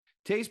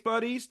Taste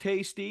buddies,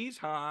 tasties,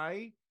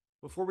 hi.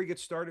 Before we get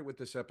started with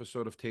this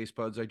episode of Taste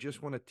Buds, I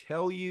just want to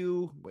tell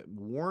you,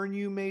 warn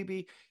you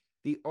maybe,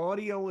 the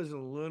audio is a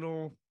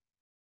little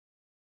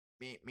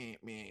meh.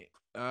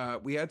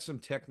 We had some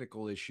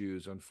technical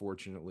issues,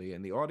 unfortunately,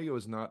 and the audio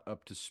is not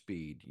up to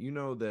speed. You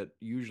know that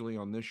usually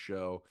on this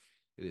show,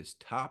 it is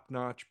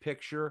top-notch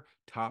picture,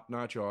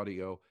 top-notch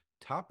audio,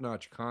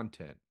 top-notch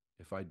content,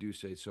 if I do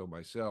say so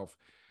myself.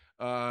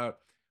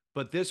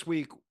 But this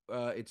week,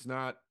 it's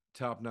not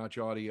top-notch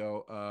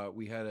audio.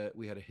 We had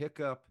a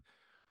hiccup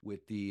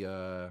with the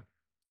I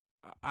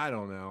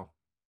don't know.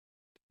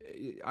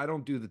 I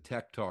don't do the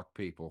tech talk,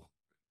 people.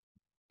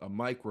 A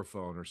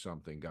microphone or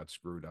something got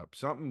screwed up.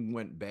 Something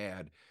went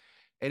bad.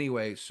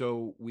 Anyway,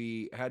 so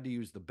we had to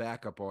use the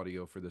backup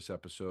audio for this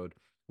episode,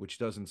 which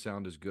doesn't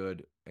sound as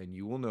good, and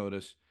you will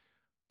notice,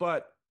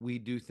 but we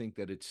do think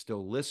that it's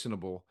still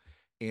listenable,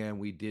 and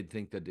we did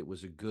think that it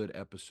was a good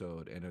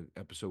episode and an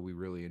episode we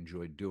really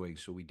enjoyed doing,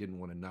 so we didn't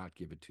want to not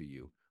give it to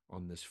you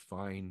on this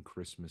fine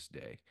Christmas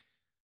day.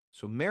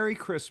 So Merry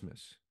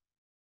Christmas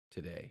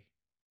today,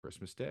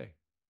 Christmas Day.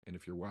 And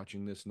if you're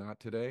watching this not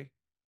today,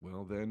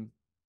 well then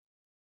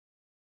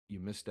you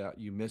missed out.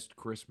 You missed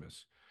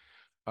Christmas.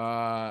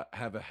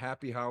 Have a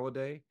happy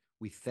holiday.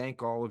 We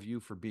thank all of you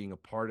for being a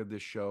part of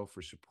this show,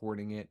 for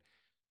supporting it,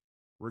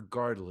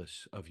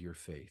 regardless of your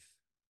faith.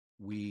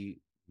 We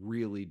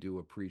really do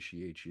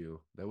appreciate you.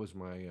 That was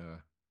my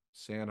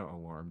Santa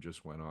alarm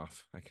just went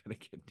off. I gotta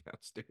get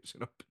downstairs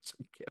and open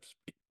some gifts,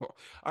 people.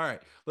 All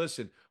right,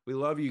 listen, we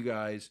love you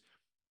guys,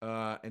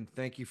 and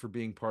thank you for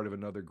being part of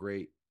another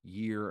great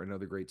year,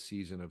 another great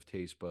season of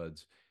Taste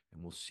Buds,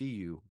 and we'll see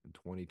you in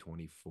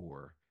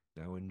 2024.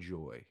 Now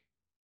enjoy.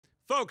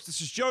 Folks,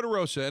 this is Joe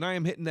DeRosa, and I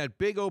am hitting that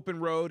big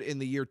open road in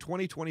the year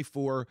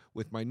 2024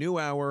 with my new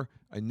hour,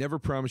 I Never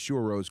Promised You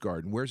a Rose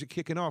Garden. Where's it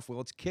kicking off?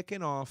 Well, it's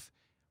kicking off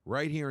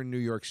right here in New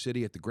York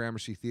City at the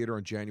Gramercy Theater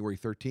on January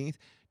 13th.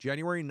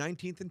 January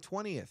 19th and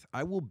 20th,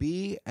 I will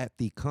be at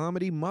the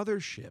Comedy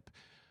Mothership.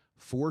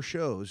 4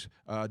 shows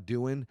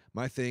doing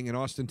my thing in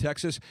Austin,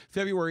 Texas.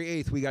 February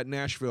 8th, we got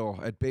Nashville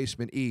at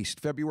Basement East.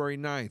 February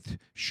 9th,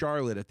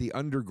 Charlotte at the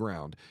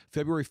Underground.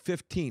 February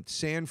 15th,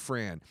 San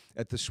Fran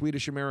at the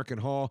Swedish American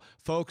Hall.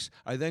 Folks,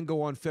 I then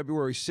go on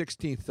February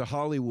 16th to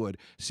Hollywood,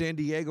 San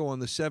Diego on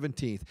the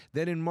 17th.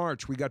 Then in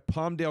March, we got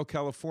Palmdale,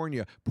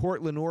 California,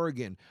 Portland,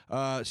 Oregon,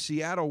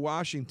 Seattle,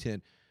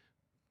 Washington.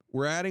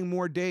 We're adding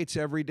more dates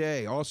every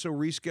day. Also,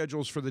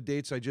 reschedules for the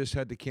dates I just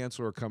had to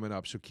cancel are coming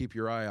up, so keep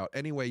your eye out.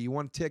 Anyway, you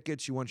want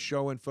tickets, you want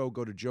show info,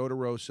 go to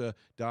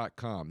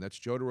joederosa.com. That's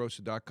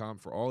joederosa.com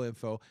for all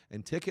info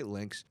and ticket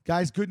links.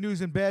 Guys, good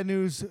news and bad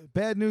news.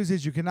 Bad news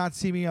is you cannot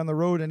see me on the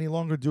road any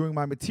longer doing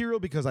my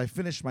material because I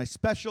finished my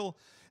special,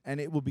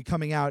 and it will be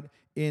coming out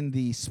in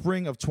the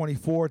spring of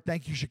 24.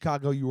 Thank you,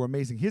 Chicago. You were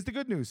amazing. Here's the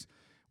good news.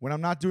 When I'm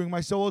not doing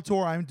my solo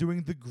tour, I'm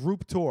doing the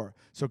group tour.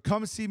 So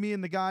come see me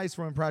and the guys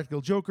from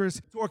Impractical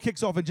Jokers. Tour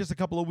kicks off in just a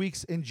couple of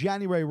weeks. In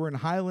January, we're in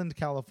Highland,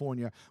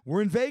 California.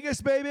 We're in Vegas,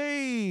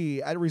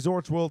 baby, at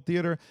Resorts World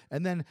Theater.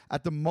 And then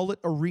at the Mullet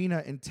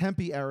Arena in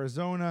Tempe,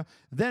 Arizona.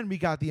 Then we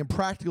got the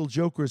Impractical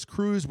Jokers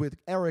cruise with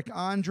Eric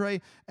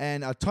Andre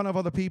and a ton of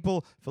other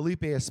people.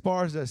 Felipe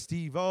Esparza,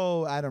 Steve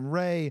O, Adam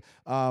Ray.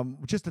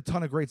 Just a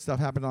ton of great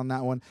stuff happened on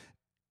that one.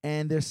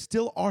 And there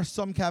still are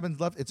some cabins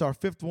left. It's our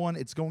 5th one.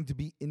 It's going to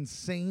be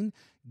insane.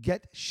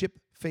 Get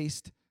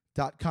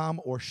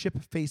shipfaced.com or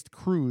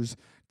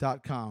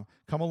shipfacedcruise.com.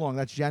 Come along.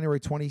 That's January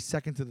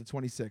 22nd to the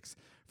 26th.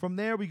 From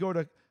there, we go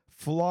to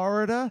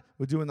Florida.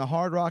 We're doing the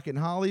Hard Rock in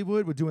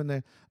Hollywood. We're doing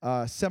the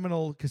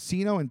Seminole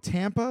Casino in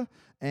Tampa.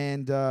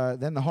 And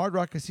then the Hard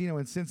Rock Casino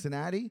in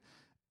Cincinnati.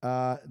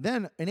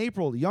 Then in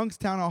April,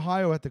 Youngstown,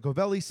 Ohio at the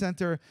Covelli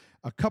Center,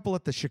 a couple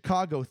at the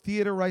Chicago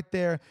Theater right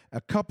there, a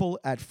couple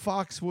at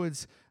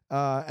Foxwoods,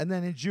 and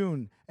then in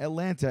June,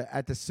 Atlanta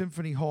at the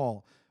Symphony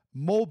Hall,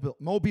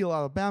 Mobile,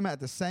 Alabama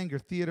at the Sanger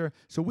Theater.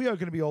 So we are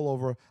going to be all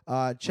over.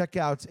 Check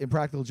out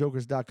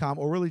impracticaljokers.com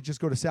or really just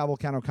go to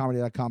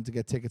salvulcanocomedy.com to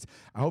get tickets.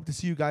 I hope to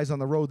see you guys on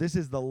the road. This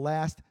is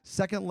the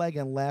second leg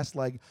and last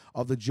leg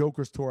of the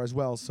Jokers tour as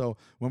well. So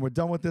when we're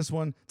done with this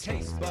one,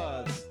 Taste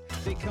Buds.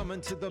 They coming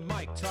to the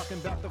mic, talking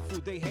about the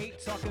food they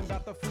hate, talking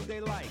about the food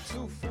they like.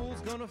 2 fools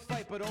gonna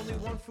fight, but only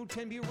 1 food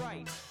can be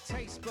right.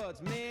 Taste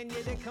Buds, man,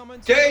 yeah, they coming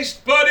to...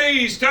 Taste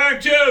Buddies,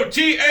 time to,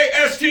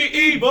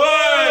 T-A-S-T-E, buds!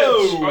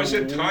 Oh, I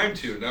said time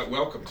to, not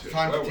welcome to.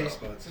 Time to Taste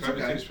Buds. Time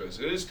to Taste Buds.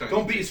 It is time.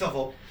 Don't beat yourself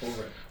up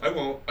over it. I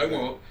won't.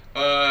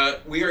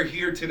 We are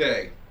here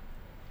today.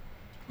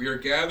 We are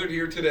gathered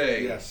here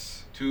today.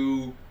 Yes.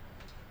 To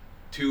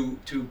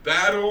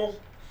battle...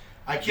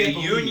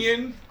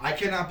 Union. I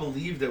cannot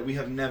believe that we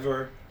have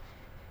never.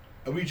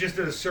 We just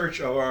did a search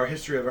of our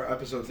history of our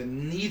episodes,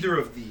 and neither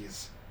of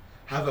these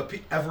have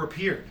ever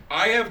appeared.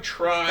 I have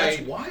tried.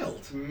 That's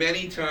wild.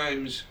 Many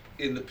times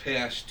in the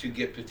past to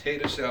get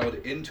potato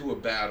salad into a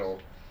battle,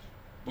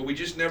 but we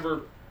just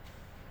never.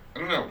 I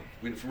don't know.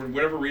 For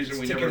whatever reason,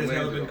 we never landed. Ticket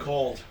has never been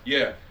called.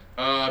 Yeah,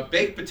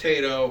 baked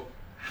potato.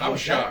 I'm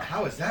shocked.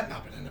 How has that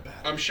not been in a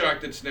battle? I'm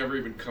shocked it's never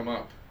even come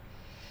up.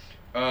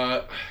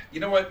 You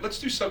know what? Let's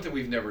do something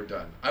we've never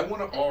done. I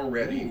want to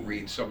already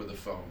read some of the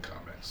phone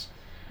comments.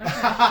 Right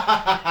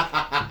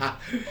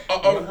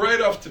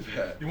off the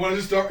bat. You want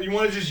to start? You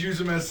want to just use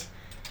them as?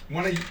 You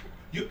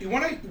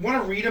want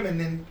to read them and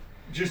then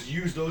just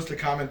use those to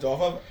comment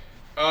off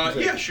of?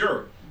 Yeah,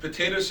 sure.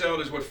 Potato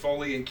salad is what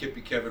Foley and Kippy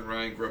Kevin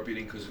Ryan grew up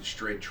eating because it's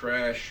straight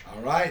trash.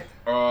 All right.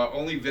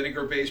 Only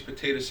vinegar-based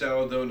potato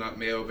salad, though, not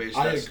mayo-based.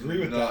 I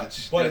agree with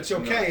that. But it's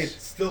okay. Nuts.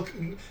 It's still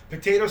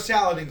potato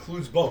salad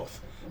includes both.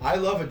 I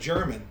love a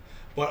German,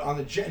 but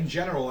in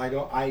general,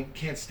 I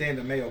can't stand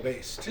a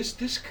mayo-based.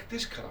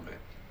 This comment.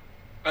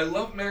 I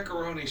love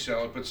macaroni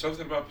salad, but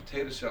something about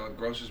potato salad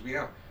grosses me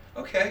out.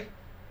 Okay.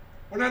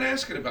 We're not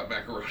asking about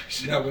macaroni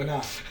salad. No, we're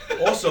not.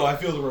 Also, I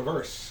feel the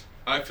reverse.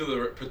 I feel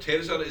the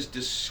potato salad is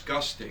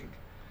disgusting.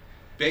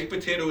 Baked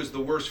potato is the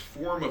worst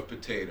form of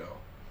potato.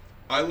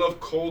 I love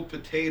cold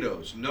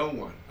potatoes. No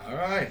one. All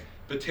right.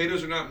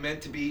 Potatoes are not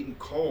meant to be eaten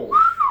cold.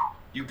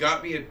 You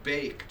got me at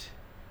baked.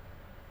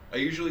 I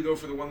usually go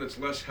for the one that's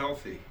less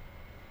healthy.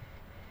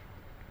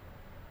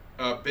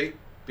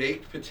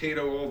 Baked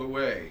potato all the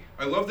way.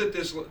 I love that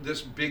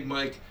this Big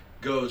Mike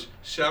goes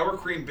sour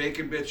cream,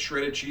 bacon bits,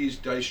 shredded cheese,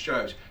 diced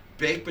chives.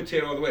 Baked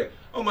potato all the way.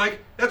 Oh, Mike,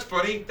 that's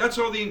funny. That's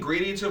all the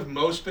ingredients of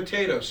most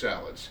potato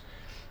salads.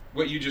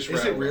 What you just read.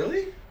 Is it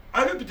really?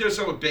 I've had potato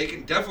salad with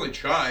bacon, definitely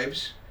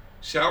chives.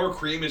 Sour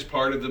cream is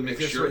part of the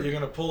mixture. Is this what you're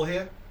going to pull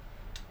here?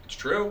 It's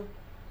true.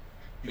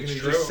 You're going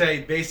to just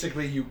say,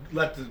 basically, you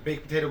let the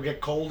baked potato get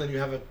cold and you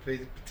have a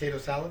potato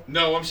salad?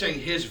 No, I'm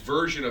saying his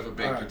version of a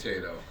baked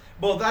potato.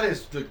 Well, that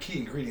is the key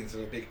ingredients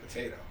of a baked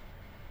potato.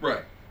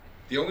 Right.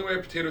 The only way a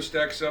potato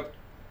stacks up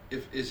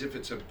is if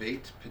it's a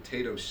baked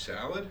potato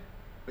salad.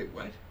 Wait,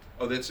 what?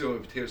 Oh, that's the only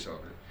potato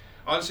salad.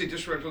 Honestly,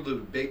 disrespectful to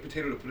baked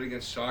potato to put it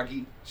against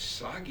soggy.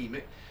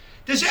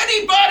 Does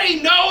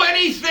anybody know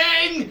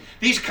anything?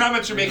 These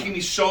comments are making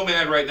me so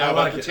mad right now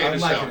about potato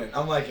salad.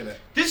 I'm liking it.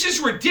 This is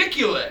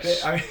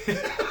ridiculous.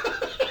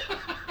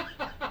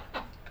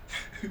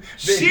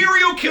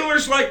 Serial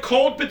killers like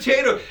cold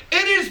potato.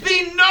 It is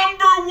the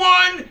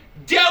 #1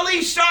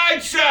 deli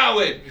side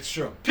salad. It's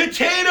true.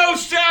 Potato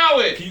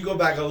salad. Can you go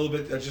back a little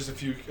bit? Just a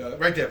few.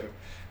 Right there.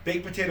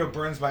 Baked potato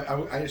burns my...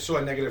 I saw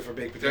a negative for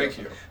baked potato. Thank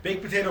you.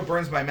 Baked potato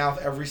burns my mouth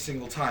every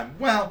single time.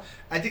 Well,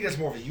 I think that's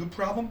more of a you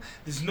problem.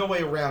 There's no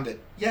way around it.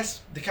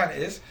 Yes, it kind of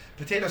is.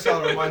 Potato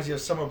salad reminds you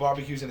of summer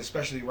barbecues, and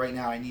especially right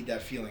now, I need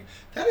that feeling.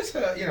 That is,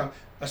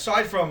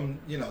 aside from,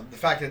 the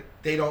fact that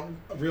they don't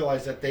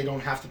realize that they don't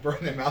have to burn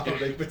their mouth on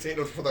baked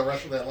potatoes for the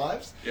rest of their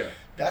lives. Yeah.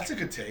 That's a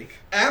good take.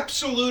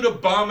 Absolute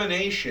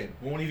abomination.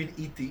 Won't even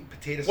eat the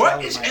potato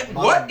salad.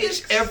 What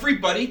is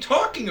everybody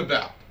talking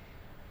about?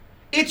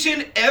 It's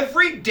in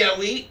every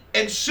deli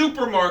and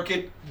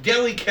supermarket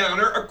deli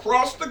counter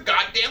across the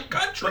goddamn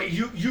country. But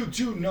you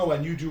do know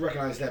and you do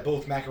recognize that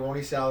both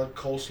macaroni salad,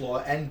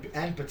 coleslaw,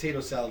 and potato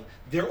salad,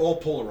 they're all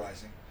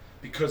polarizing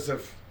because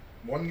of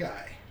one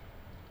guy.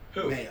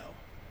 Who? Mayo.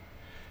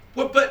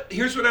 Well, but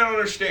here's what I don't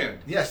understand.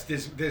 Yes,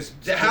 there's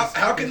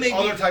how can they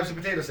other types of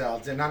potato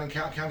salads? They're not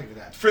accounting for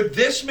that. For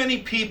this many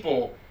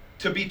people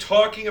to be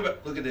talking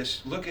about, look at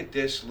this,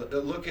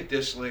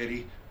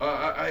 lady.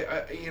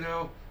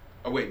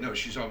 Oh, wait, no,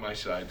 she's on my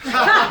side. All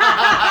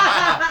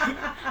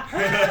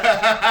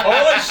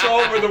I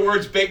saw were the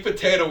words baked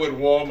potato in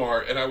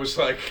Walmart, and I was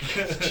like,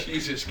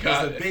 Jesus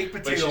God. There's a baked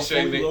potato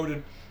fully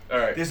loaded. All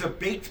right. There's a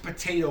baked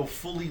potato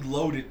fully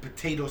loaded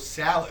potato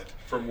salad.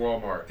 From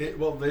Walmart.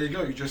 Well, there you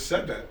go. You just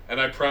said that. And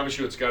I promise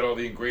you it's got all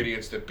the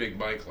ingredients that Big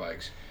Mike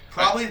likes.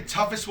 Probably the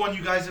toughest one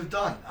you guys have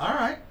done. All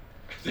right.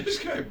 This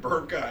guy,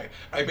 burnt guy,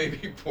 I may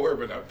be poor,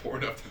 but not poor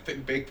enough to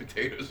think baked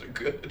potatoes are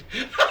good.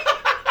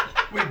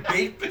 Wait,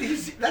 baked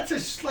potatoes? That's a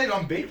slight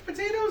on baked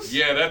potatoes?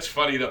 Yeah, that's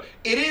funny though.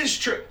 It is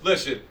true.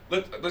 Listen,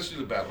 let's do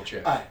the battle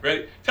chat. All right.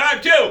 Ready? Time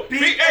 2.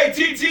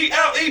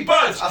 BATTLE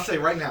buzz. I'll say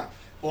right now,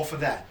 off of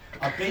that,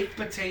 a baked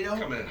potato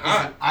is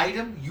an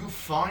item you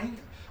find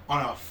on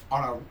a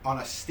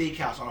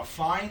steakhouse, on a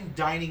fine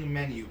dining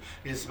menu.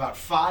 There's about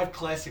 5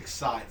 classic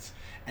sides,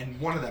 and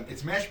one of them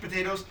it's mashed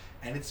potatoes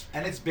and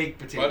it's baked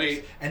potatoes.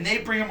 Buddy. And they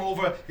bring them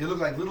over. They look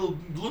like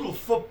little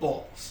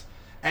footballs.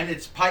 And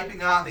it's piping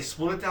hot. They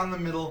split it down the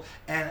middle.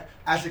 And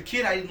as a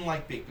kid, I didn't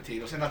like baked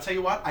potatoes. And I'll tell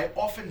you what, I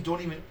often don't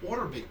even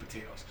order baked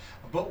potatoes.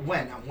 But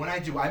when I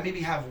do, I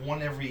maybe have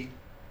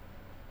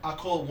I'll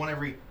call it one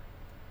every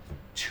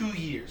 2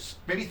 years,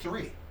 maybe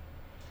 3.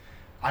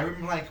 I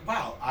remember like,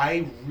 wow,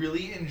 I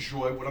really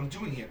enjoy what I'm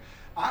doing here.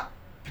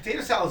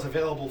 Potato salad is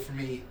available for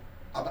me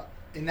about,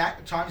 in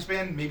that time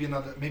span, maybe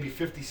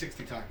 50,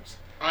 60 times.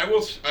 I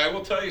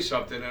will tell you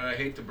something, and I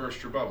hate to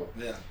burst your bubble.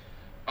 Yeah.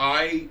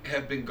 I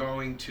have been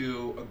going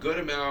to a good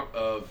amount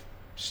of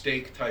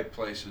steak-type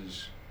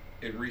places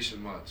in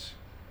recent months.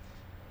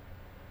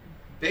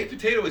 Baked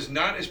potato is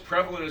not as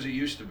prevalent as it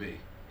used to be.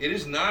 It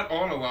is not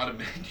on a lot of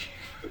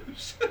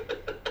menus.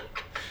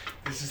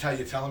 This is how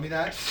you're telling me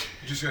that?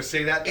 You're just gonna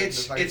say that?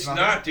 It's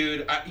not,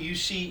 dude. You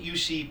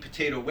see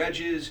potato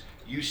wedges.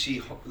 You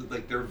see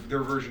like their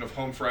version of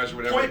home fries or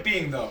whatever. Point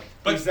being though,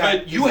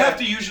 but you have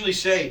to usually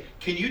say,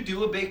 can you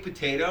do a baked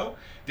potato?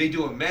 They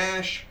do a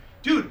mash.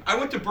 Dude, I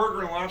went to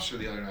Burger and Lobster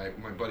the other night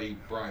with my buddy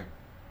Brian.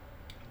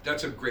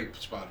 That's a great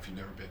spot if you've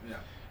never been. Yeah.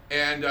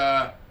 And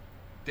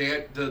they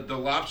had the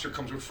lobster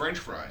comes with French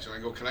fries, and I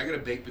go, "Can I get a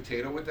baked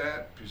potato with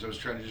that?" Because I was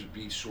trying to just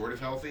be sort of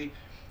healthy.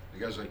 The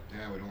guy's like,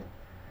 "Nah, we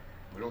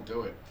don't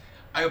do it."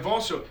 I have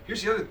also,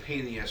 here's the other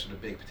pain in the ass with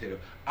a baked potato.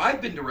 I've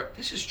been to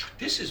this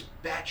is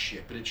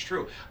batshit, but it's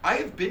true. I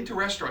have been to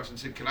restaurants and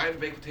said, "Can I have a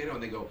baked potato?"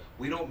 And they go,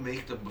 "We don't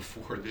make them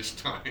before this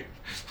time,"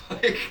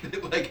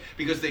 like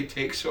because they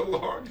take so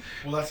long.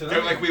 Well, that's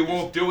They're like, "We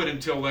won't do it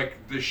until like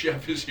the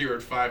chef is here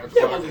at 5 o'clock."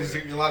 Yeah, well, there's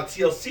a lot of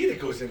TLC that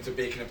goes into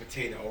baking a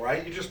potato,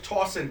 right? You're just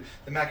tossing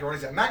the macaroni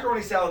salad.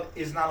 Macaroni salad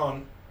is not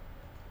on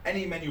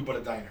any menu but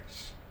a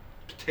diner's.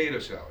 Potato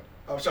salad.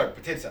 Oh, sorry,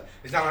 potato salad.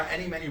 It's not on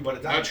any menu but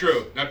a diner's. Not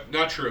true.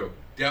 Not true.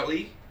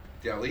 Deli.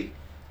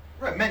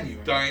 Right, menu.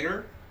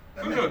 Diner.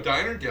 No,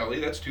 diner,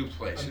 deli. That's two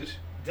places.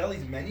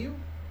 Deli's menu?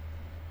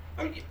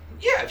 I mean,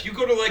 yeah, if you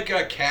go to like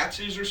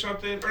Katz's or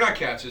something, or not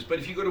Katz's, but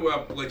if you go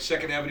to like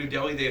Second Avenue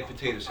Deli, they have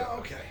potato salad. Oh,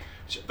 okay.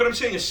 So, but I'm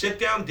saying a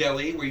sit-down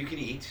deli where you can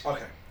eat.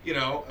 Okay. You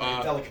know. Like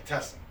a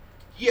delicatessen.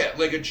 Yeah,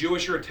 like a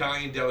Jewish or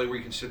Italian deli where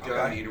you can sit down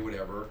Okay. and eat or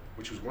whatever,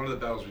 which was one of the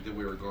battles we did.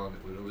 We were gone.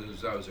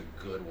 That was a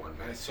good one,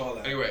 man. I saw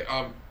that. Anyway,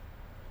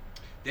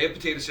 they have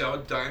potato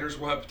salad. Diners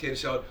will have potato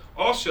salad.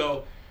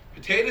 Also,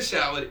 potato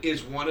salad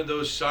is one of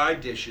those side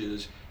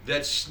dishes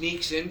that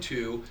sneaks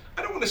into,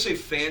 I don't want to say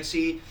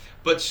fancy,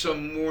 but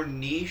some more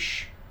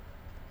niche,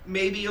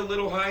 maybe a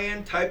little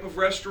high-end type of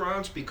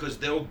restaurants because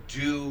they'll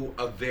do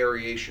a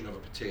variation of a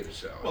potato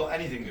salad. Well,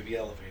 anything could be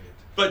elevated.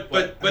 But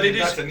I mean, it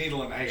that's is a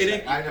needle in a it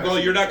haystack. is, well,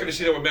 you're not going to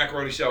see that with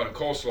macaroni salad and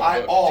coleslaw.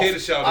 But potato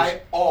salad is,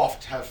 I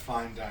oft have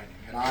fine dining,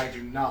 and I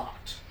do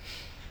not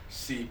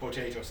see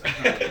potato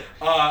salad.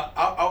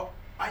 I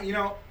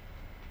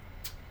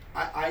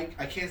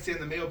can't stand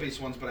the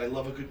mayo-based ones, but I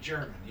love a good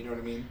German. You know what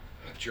I mean?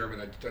 German,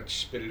 I'd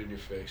spit it in your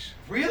face.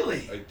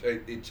 Really?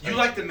 You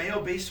like the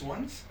mayo-based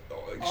ones?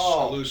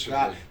 Exclusively.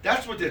 God.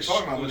 That's what they're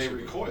talking about when they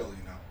Exclusively. recoil,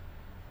 you know.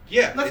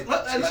 Yeah,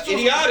 Let's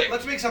idiotic.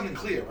 Let's make something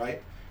clear,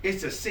 right?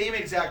 It's the same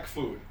exact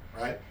food,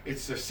 right?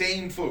 It's the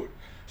same food.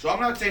 So I'm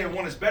not saying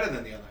one is better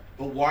than the other,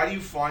 but why do you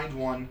find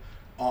one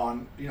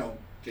on,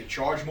 they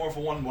charge more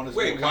for one is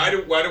Wait, why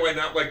do I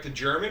not like the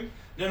German?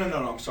 No,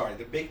 I'm sorry.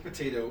 The baked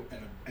potato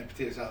and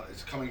potato salad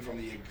is coming from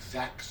the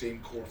exact same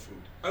core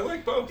food. I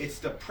like both. It's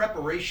the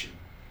preparation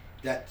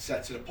that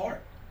sets it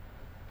apart.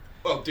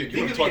 Oh, dude,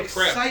 you Think want of to the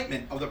talk prep?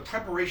 excitement of the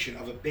preparation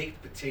of a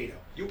baked potato.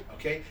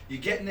 Okay? You're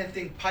getting that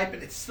thing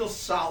piping. It's still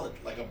solid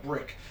like a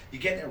brick.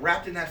 You're getting it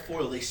wrapped in that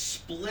foil. They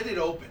split it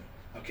open.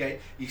 Okay?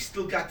 You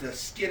still got the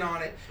skin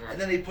on it. Right. And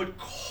then they put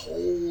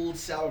cold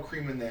sour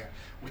cream in there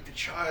with the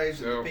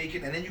chives and the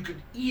bacon. And then you could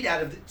eat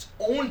out of its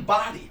own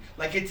body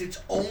like it's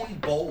its own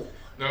bowl.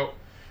 No.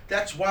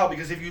 That's wild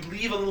because if you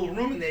leave a little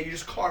room in there, you're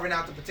just carving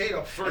out the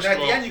potato. First and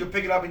at of the all- end, you can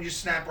pick it up and you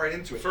snap right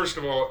into it. First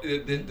of all,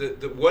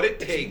 what it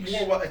takes.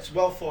 It's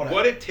well thought out.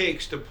 What it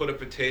takes to put a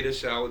potato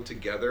salad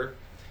together,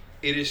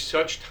 it is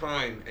such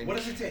time and. What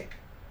does it take?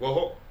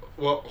 Well,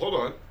 hold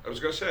on. I was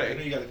gonna I say.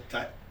 know you got to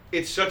type.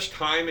 It's such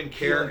time and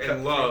care Peel and cut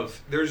and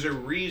love. There's a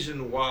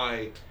reason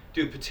why,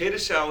 dude. Potato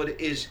salad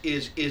is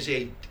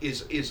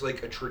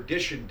like a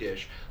tradition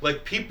dish.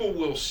 Like people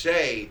will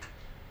say,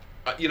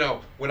 when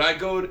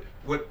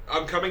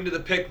I'm coming to the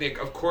picnic,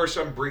 of course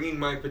I'm bringing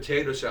my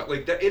potato salad.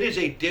 Like that, it is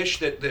a dish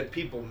that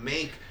people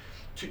make.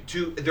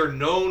 They're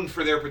known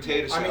for their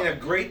potato salad. I mean, a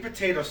great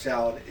potato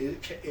salad,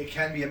 it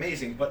can be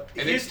amazing, but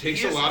and it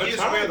takes a lot of where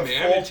time, the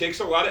man. fault, It takes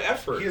a lot of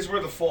effort. Here's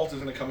where the fault is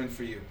going to come in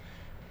for you.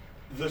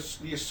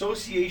 The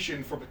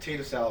association for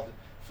potato salad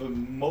for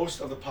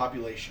most of the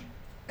population,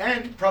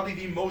 and probably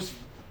the most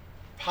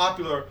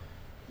popular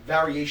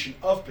variation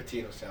of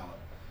potato salad,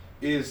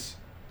 is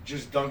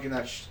just dunking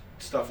that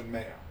stuff in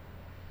mayo.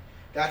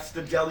 That's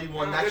the deli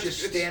one. No, that's your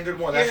standard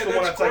one. That's yeah, the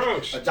one that's that's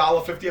gross. like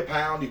 $1.50 a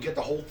pound. You get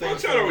the whole thing. Well,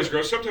 it's not always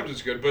gross. Sometimes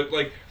it's good, but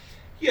like,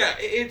 yeah,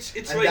 it's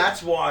and like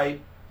that's why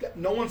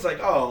no one's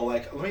like, oh,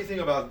 like let me think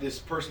about this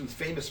person's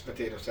famous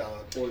potato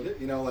salad, or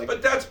like.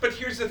 But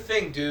here's the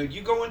thing, dude.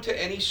 You go into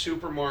any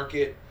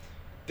supermarket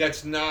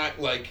that's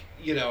not like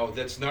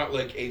that's not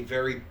like a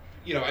very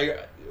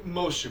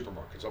most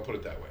supermarkets. I'll put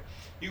it that way.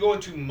 You go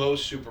into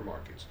most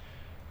supermarkets.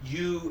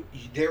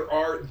 There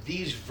are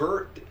these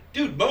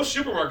dude, most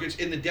supermarkets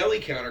in the deli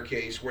counter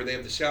case where they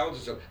have the salads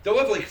and stuff, they'll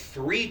have like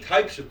 3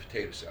 types of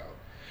potato salad.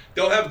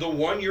 They'll have the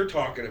one you're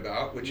talking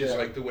about, which is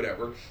like the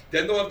whatever.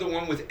 Then they'll have the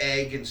one with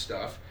egg and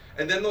stuff.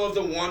 And then they'll have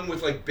the one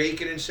with like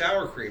bacon and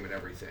sour cream and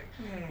everything.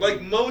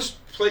 Like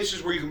most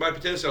places where you can buy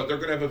potato salad, they're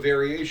going to have a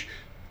variation.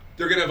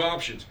 They're going to have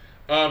options.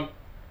 But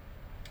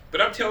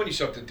I'm telling you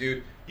something,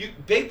 dude.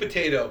 Baked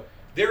potato,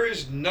 there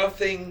is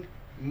nothing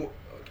more.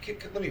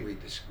 Let me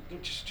read this.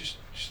 Just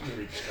let me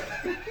read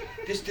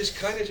this. This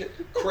kind of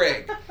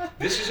Craig.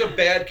 This is a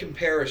bad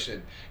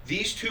comparison.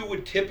 These two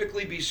would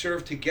typically be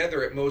served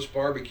together at most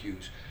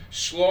barbecues.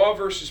 Slaw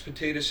versus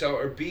potato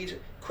salad or beans.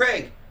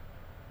 Craig,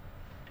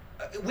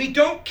 we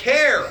don't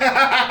care. The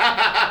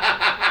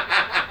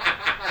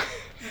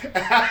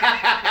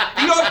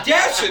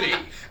audacity.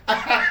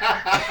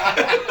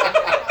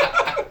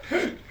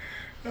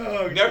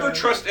 Oh, Never God.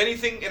 trust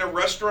anything in a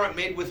restaurant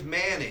made with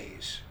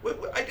mayonnaise.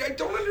 I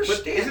don't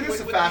understand. But isn't this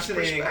a what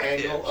fascinating these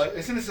angle? perspectives.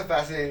 Isn't this a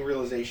fascinating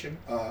realization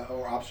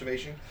or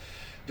observation?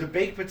 The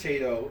baked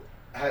potato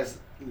has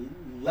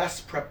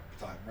less prep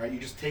time, right? You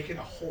just take in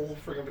a whole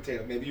friggin'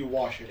 potato. Maybe you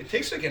wash it. It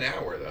takes like an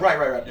hour, though.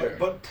 Right. Yeah.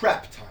 But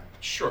prep time,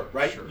 Sure.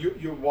 right? Sure.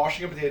 You're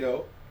washing a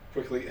potato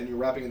quickly and you're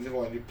wrapping it in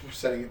foil and you're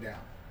setting it down,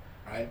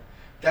 right?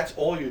 That's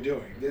all you're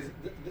doing.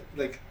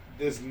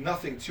 There's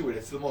nothing to it.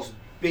 It's the most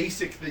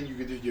basic thing you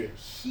can do. You're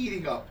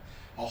heating up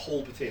a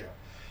whole potato.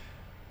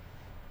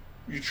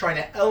 You're trying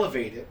to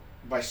elevate it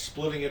by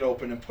splitting it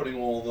open and putting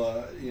all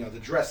the the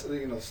dress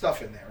the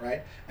stuff in there,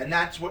 right? And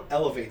that's what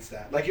elevates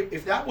that. Like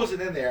if that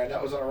wasn't in there and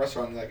that was on a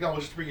restaurant, like, no,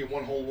 we'll just bring you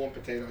one whole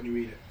potato and you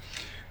eat it.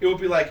 It would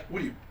be like,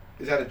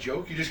 is that a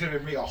joke? You're just gonna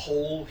bring me a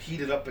whole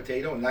heated up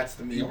potato and that's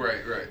the meal?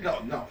 Right.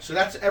 No. So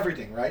that's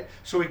everything, right?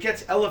 So it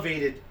gets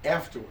elevated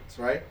afterwards,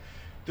 right?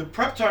 The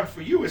prep time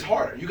for you is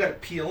harder. You got to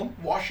peel them,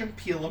 wash them,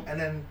 peel them, and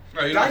then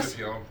No, you don't have dice. to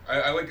peel them.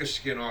 I like a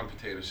skin-on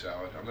potato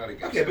salad. I'm not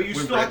against Okay, it. but you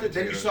With still red have to.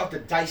 Then you potatoes. still have to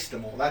dice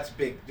them all. That's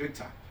big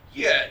time.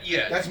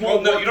 Yeah. That's well,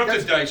 more no, work. you don't have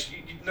to That's-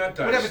 dice. Not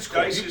dice. Whatever it's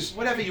called. Dice is,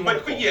 Whatever you want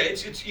to but call yeah,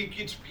 it.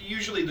 it's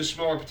usually the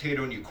smaller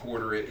potato and you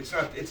quarter it. It's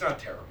not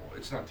terrible.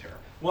 It's not terrible.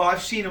 Well,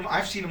 I've seen them.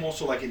 I've seen them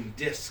also like in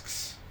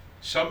discs.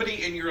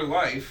 Somebody in your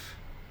life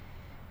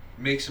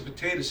makes a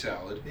potato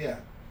salad Yeah.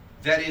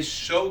 that is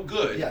so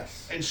good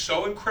Yes. and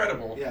so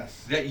incredible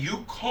Yes. that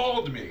you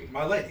called me.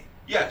 My lady.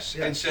 Yes,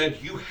 Yes. and said,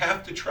 you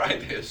have to try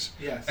this.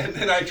 Yes. And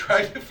then I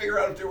tried to figure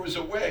out if there was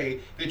a way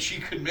that she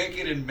could make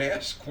it in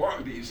mass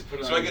quantities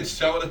Put it so on I could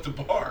sell it at the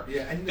bar.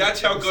 Yeah. And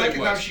That's how the good it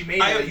second was. time she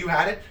made I it, have- you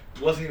had it.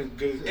 Wasn't even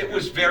good. As It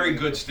was very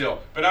good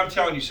still. But I'm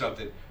telling you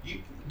something.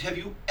 Have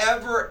you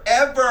ever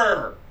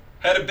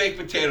had a baked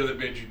potato that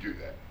made you do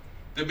that?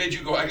 That made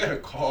you go, I got to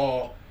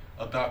call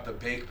about the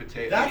baked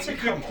potato. That's I a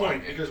mean, good come on,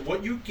 point man. because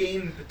what you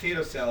gain in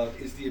potato salad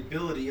is the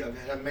ability of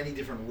having many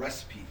different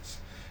recipes.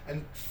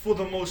 And for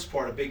the most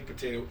part, a baked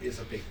potato is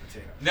a baked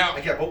potato. Now-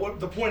 okay, but what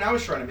the point I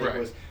was trying to make Right.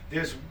 was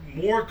there's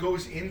more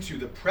goes into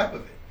the prep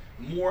of it.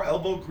 More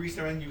elbow grease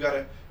there, and you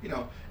gotta,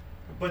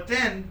 But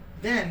then,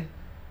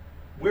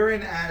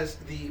 wherein as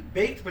the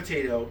baked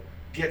potato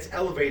gets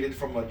elevated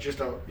from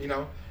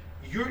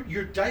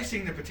you're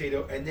dicing the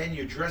potato and then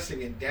you're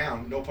dressing it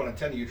down. No pun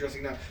intended. You're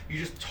dressing it down. You're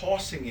just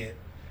tossing it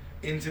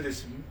into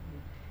this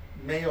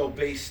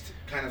mayo-based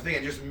kind of thing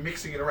and just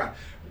mixing it around.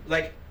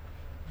 Like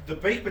the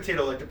baked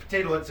potato, like the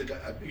potato that's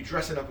you're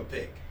dressing up a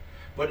pig.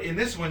 But in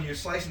this one, you're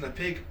slicing the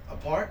pig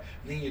apart,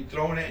 and then you're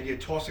throwing it and you're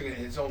tossing it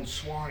in its own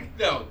swine.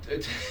 No.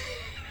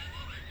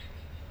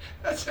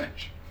 That's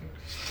actually...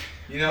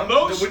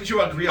 Wouldn't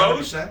you agree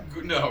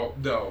 100%? No.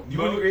 You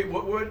wouldn't agree?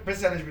 What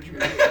percentage would you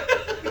agree?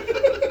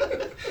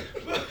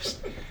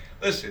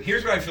 Listen,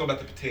 here's what I feel about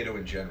the potato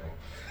in general.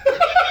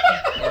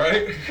 All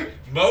right?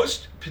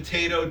 Most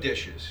potato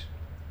dishes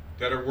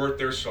that are worth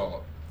their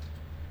salt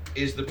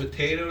is the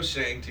potato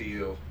saying to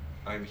you,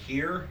 I'm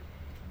here,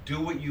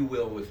 do what you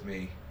will with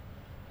me,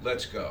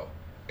 let's go.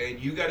 And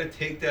you got to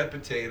take that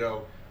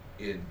potato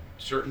in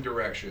certain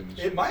directions.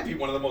 It might be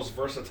one of the most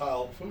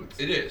versatile foods.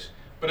 It is.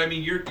 But I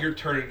mean, you're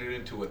turning it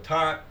into a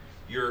tot.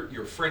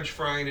 You're French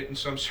frying it in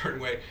some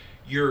certain way.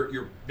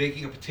 You're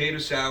making a potato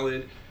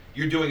salad.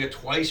 You're doing a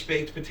twice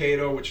baked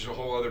potato, which is a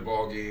whole other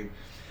ball game.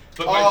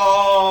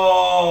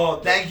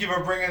 But Thank you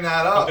for bringing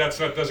that but up.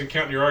 that doesn't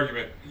count in your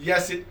argument.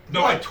 Yes, it.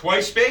 No, what? a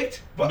twice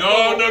baked? But-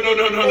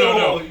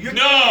 No. You're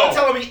No.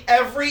 telling me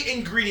every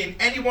ingredient,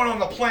 anyone on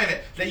the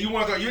planet that you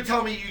want to go. You're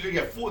telling me you can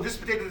get this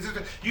potato, this.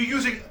 You're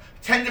using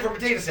 10 different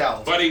potato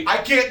salads. Buddy, I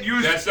can't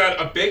use. That's not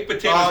a baked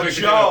potato. Oh, is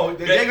a baked Joe,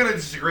 potato. they're gonna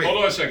disagree. Hold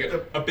on a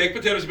second. A baked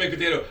potato is a baked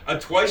potato. A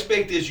twice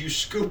baked is you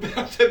scoop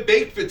out the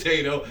baked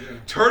potato,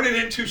 turn it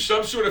into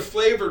some sort of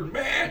flavored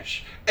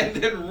mash, and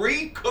then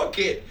re-cook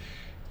it.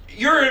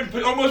 You're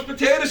in almost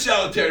potato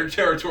salad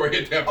territory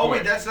at that point. Oh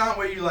wait, that's not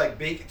where you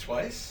bake it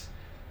twice,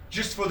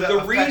 just for the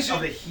effect reason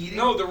of the heating.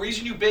 No, the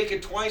reason you bake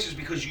it twice is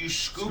because you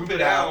scoop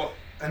it out.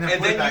 and And put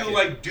it then back you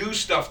in. do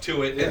stuff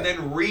to it, Yeah. and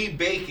then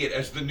rebake it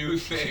as the new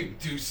thing.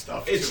 do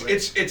stuff. It's to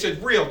it. it's a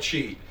real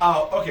cheat.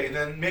 Oh, okay.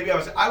 Then maybe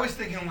I was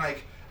thinking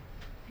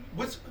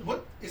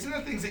what isn't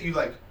there things that you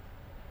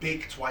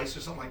bake twice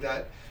or something like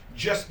that,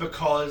 just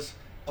because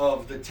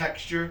of the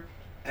texture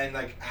and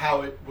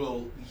how it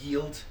will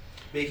yield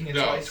baking it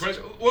No, twice.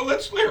 well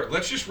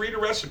let's just read a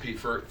recipe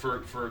for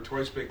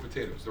twice baked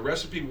potatoes. The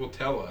recipe will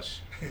tell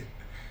us.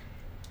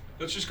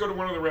 Let's just go to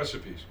one of the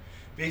recipes.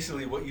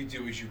 Basically, what you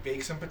do is you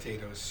bake some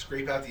potatoes,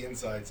 scrape out the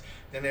insides,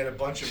 then add a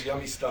bunch of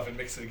yummy stuff and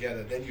mix it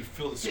together. Then you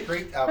fill the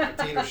scraped out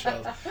potato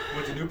shells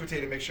with the new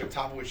potato mixture,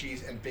 top it with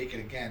cheese, and bake it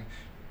again.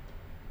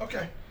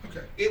 Okay.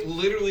 It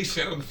literally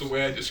sounds the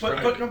way I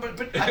described But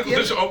it. at It the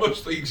was end,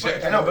 almost the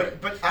exact. I know, word.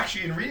 but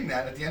actually, in reading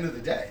that, at the end of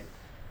the day,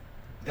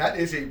 that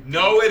is a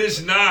No, it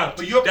is not.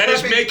 But you're That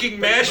is prepping- making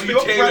mashed but you're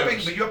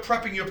potatoes. But you're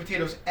prepping your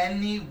potatoes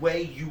any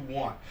way you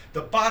want.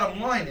 The bottom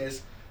line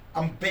is,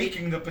 I'm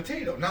baking the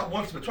potato, not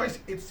once but twice.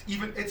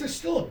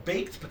 Still a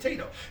baked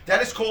potato.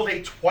 That is called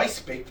a twice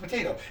baked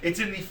potato. It's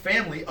in the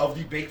family of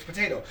the baked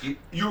potato.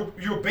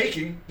 You're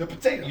baking the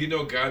potato. You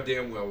know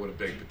goddamn well what a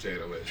baked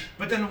potato is.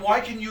 But then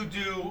why can you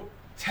do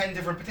 10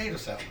 different potato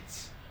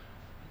salads?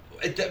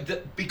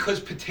 Because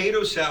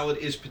potato salad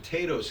is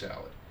potato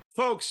salad.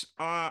 Folks,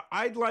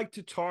 I'd like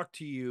to talk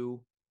to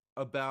you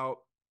about,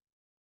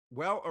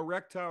 well,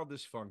 erectile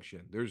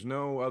dysfunction. There's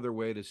no other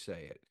way to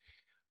say it.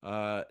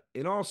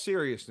 In all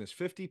seriousness,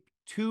 52%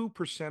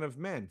 of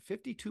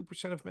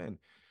men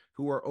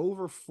who are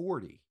over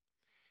 40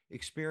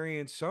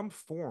 experience some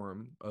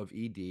form of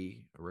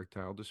ED,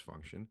 erectile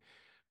dysfunction,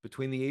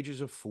 between the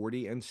ages of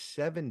 40 and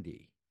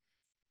 70.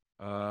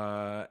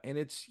 And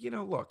it's,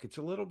 look, it's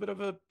a little bit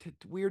of a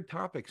weird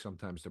topic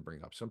sometimes to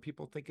bring up. Some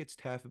people think it's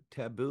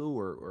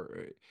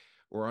taboo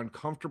or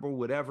uncomfortable,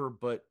 whatever.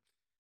 But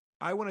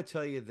I want to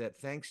tell you that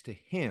thanks to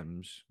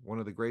Hims, one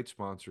of the great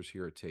sponsors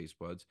here at Taste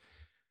Buds,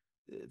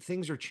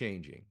 things are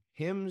changing.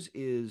 Hims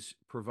is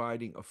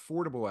providing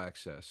affordable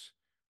access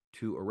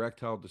to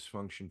erectile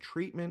dysfunction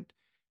treatment.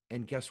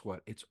 And guess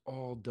what? It's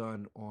all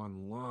done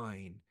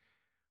online.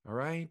 All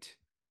right?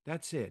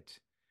 That's it.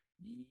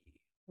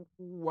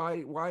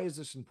 Why is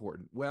this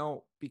important?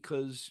 Well,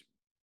 because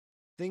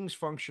things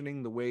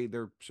functioning the way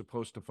they're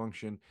supposed to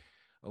function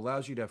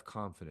allows you to have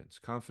confidence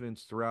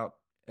throughout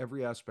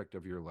every aspect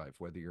of your life,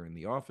 whether you're in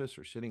the office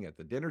or sitting at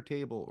the dinner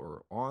table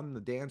or on the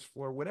dance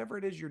floor, whatever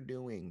it is you're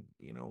doing,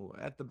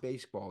 at the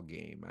baseball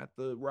game, at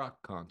the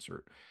rock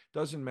concert,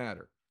 doesn't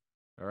matter.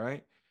 All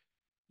right.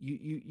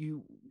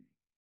 You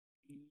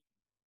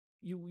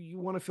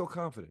want to feel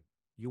confident.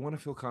 You want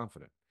to feel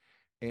confident.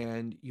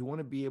 And you want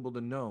to be able to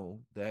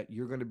know that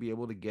you're going to be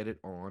able to get it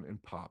on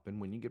and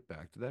popping when you get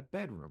back to that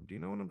bedroom. Do you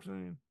know what I'm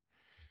saying?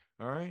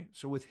 All right.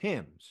 So with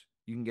Hims,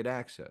 you can get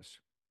access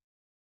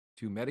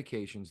to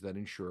medications that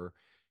ensure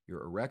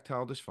your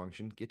erectile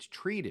dysfunction gets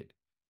treated.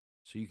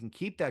 So you can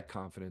keep that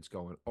confidence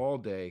going all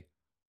day,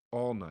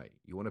 all night.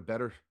 You want a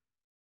better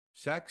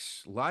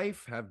sex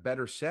life, have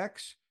better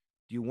sex?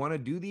 Do you want to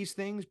do these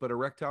things, but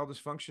erectile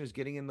dysfunction is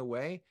getting in the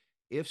way?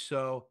 If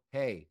so,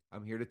 hey,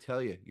 I'm here to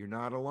tell you, you're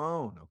not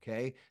alone,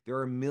 okay? There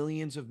are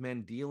millions of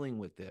men dealing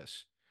with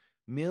this.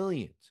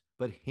 Millions.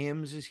 But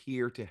Hims is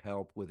here to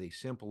help with a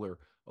simpler,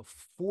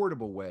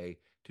 affordable way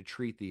to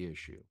treat the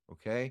issue,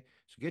 okay?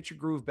 So get your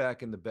groove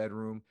back in the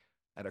bedroom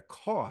at a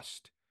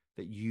cost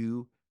that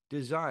you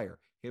desire.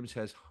 Hims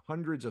has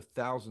hundreds of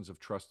thousands of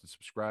trusted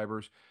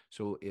subscribers.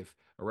 So if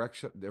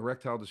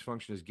erectile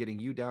dysfunction is getting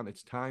you down,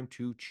 it's time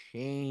to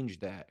change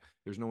that.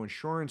 There's no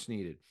insurance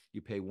needed. You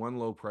pay one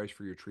low price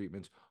for your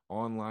treatments,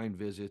 online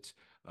visits,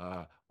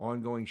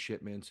 ongoing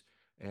shipments,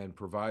 and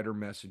provider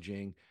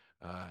messaging.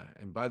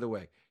 And by the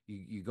way,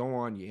 you go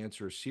on, you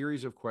answer a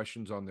series of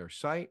questions on their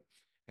site,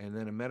 and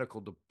then a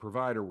medical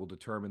provider will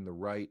determine the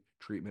right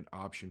treatment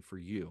option for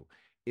you.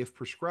 If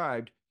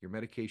prescribed, your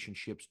medication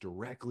ships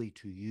directly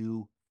to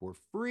you for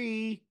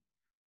free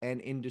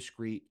and in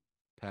discreet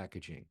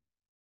packaging.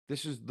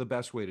 This is the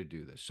best way to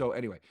do this. So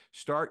anyway,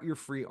 start your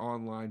free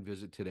online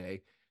visit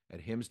today at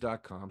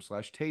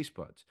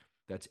hims.com/tastebuds.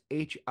 That's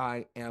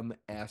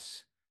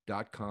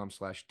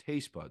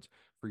HIMS.com/tastebuds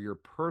for your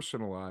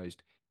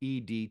personalized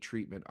ED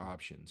treatment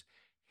options.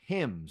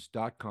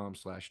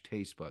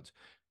 hims.com/tastebuds.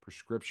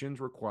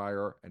 Prescriptions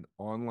require an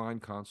online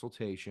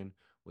consultation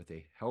with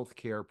a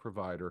healthcare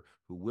provider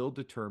who will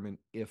determine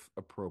if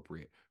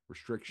appropriate.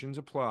 Restrictions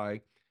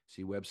apply.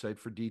 See website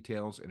for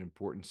details and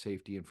important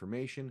safety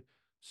information.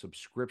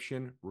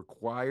 Subscription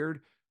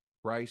required.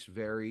 Price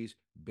varies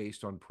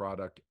based on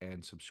product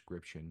and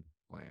subscription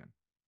plan.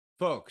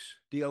 Folks,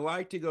 do you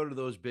like to go to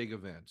those big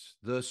events?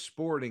 The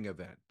sporting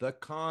event, the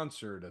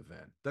concert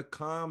event, the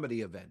comedy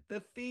event,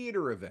 the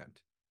theater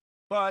event.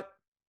 But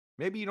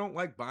maybe you don't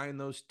like buying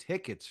those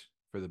tickets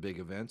for the big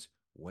events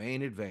way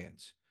in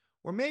advance.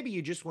 Or maybe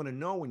you just want to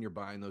know when you're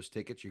buying those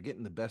tickets, you're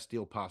getting the best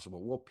deal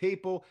possible. Well,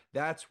 people,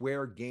 that's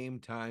where Game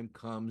Time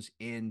comes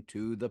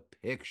into the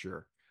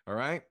picture. All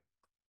right?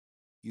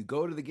 You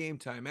go to the Game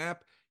Time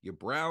app, you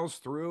browse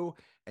through,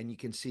 and you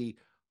can see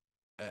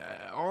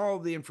all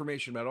the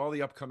information about all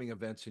the upcoming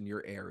events in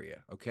your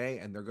area, okay?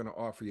 And they're going to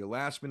offer you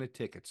last minute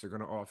tickets. They're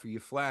going to offer you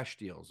flash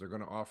deals. They're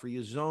going to offer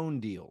you zone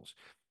deals.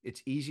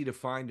 It's easy to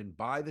find and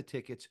buy the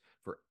tickets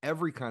for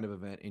every kind of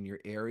event in your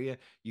area.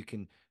 You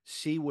can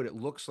see what it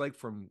looks like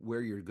from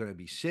where you're going to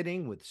be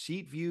sitting with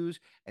seat views,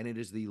 and it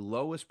is the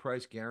lowest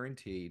price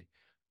guaranteed.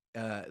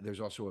 There's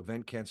also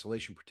event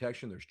cancellation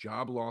protection. There's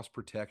job loss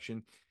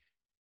protection.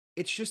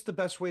 It's just the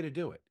best way to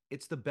do it.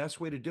 It's the best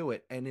way to do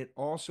it. And it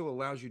also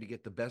allows you to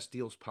get the best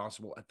deals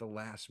possible at the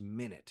last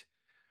minute.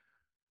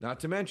 Not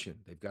to mention,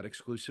 they've got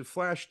exclusive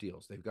flash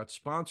deals. They've got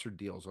sponsored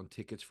deals on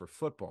tickets for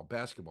football,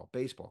 basketball,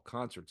 baseball,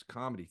 concerts,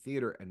 comedy,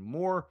 theater, and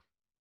more.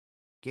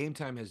 Game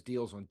Time has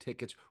deals on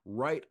tickets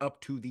right up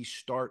to the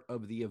start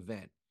of the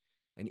event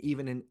and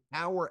even an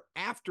hour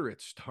after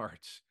it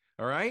starts.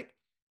 All right?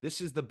 This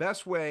is the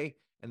best way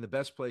and the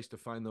best place to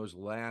find those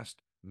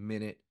last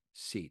minute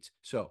seats.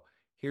 So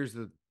here's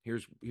the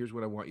Here's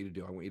what I want you to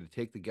do. I want you to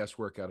take the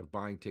guesswork out of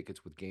buying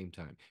tickets with Game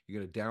Time.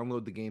 You're going to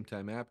download the Game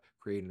Time app,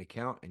 create an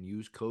account, and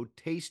use code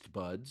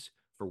TasteBuds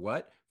for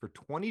what? For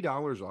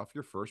 $20 off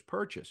your first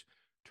purchase.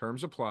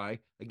 Terms apply.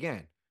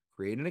 Again,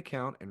 create an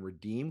account and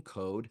redeem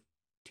code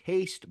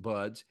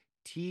TasteBuds,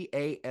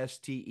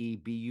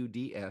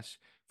 TasteBuds,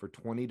 for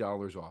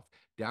 $20 off.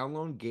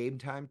 Download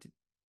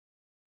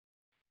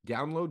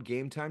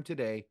Game Time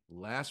today.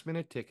 Last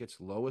minute tickets,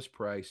 lowest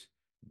price,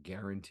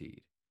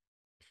 guaranteed.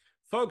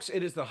 Folks,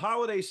 it is the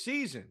holiday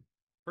season.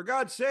 For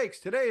God's sakes,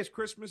 today is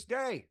Christmas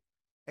Day,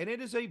 and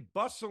it is a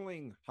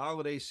bustling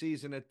holiday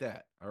season at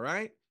that, all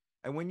right?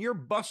 And when you're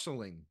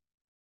bustling,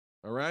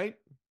 all right,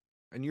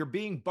 and you're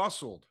being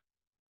bustled,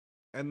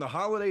 and the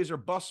holidays are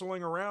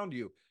bustling around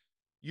you,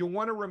 you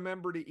want to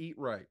remember to eat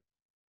right.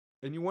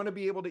 And you want to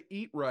be able to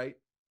eat right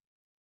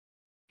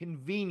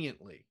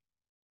conveniently.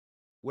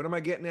 What am I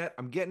getting at?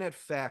 I'm getting at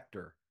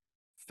Factor.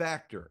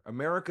 Factor,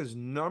 America's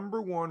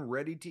 #1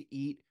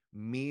 ready-to-eat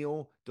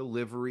meal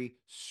delivery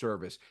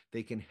service.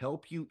 They can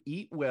help you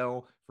eat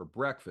well for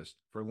breakfast,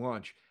 for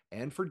lunch,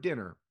 and for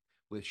dinner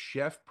with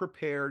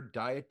chef-prepared,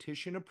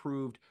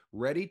 dietitian-approved,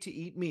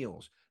 ready-to-eat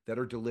meals that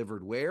are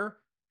delivered where?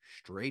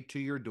 Straight to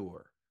your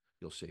door.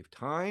 You'll save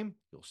time,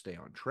 you'll stay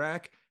on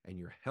track, and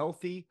your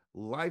healthy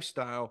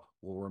lifestyle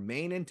will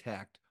remain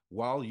intact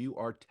while you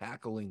are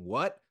tackling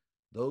what?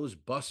 Those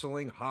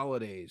bustling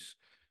holidays.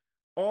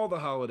 All the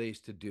holidays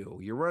to do.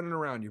 You're running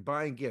around, you're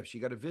buying gifts, you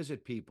got to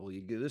visit people,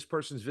 this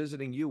person's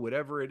visiting you,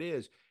 whatever it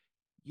is.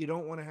 You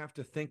don't want to have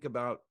to think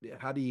about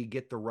how do you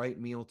get the right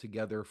meal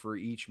together for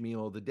each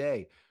meal of the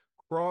day.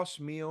 Cross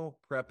meal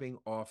prepping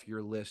off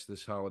your list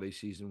this holiday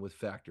season with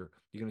Factor.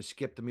 You're going to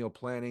skip the meal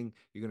planning,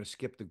 you're going to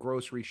skip the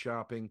grocery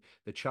shopping,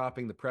 the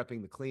chopping, the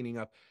prepping, the cleaning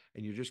up,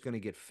 and you're just going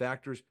to get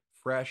Factor's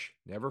fresh,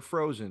 never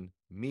frozen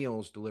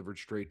meals delivered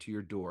straight to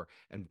your door.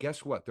 And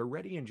guess what? They're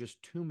ready in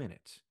just 2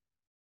 minutes.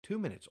 2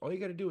 minutes. All you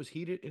got to do is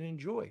heat it and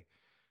enjoy.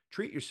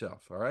 Treat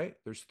yourself, all right?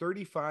 There's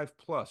 35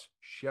 plus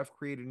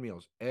chef-created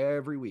meals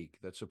every week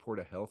that support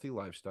a healthy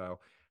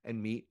lifestyle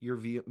and meet your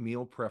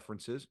meal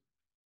preferences,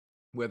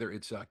 whether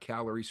it's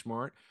calorie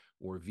smart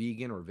or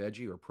vegan or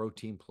veggie or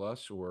protein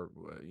plus or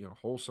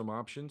wholesome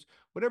options,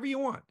 whatever you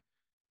want.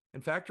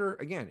 And Factor,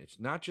 again, it's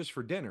not just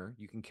for dinner.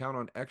 You can count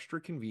on extra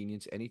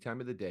convenience any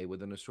time of the day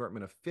with an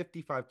assortment of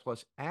 55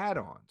 plus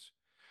add-ons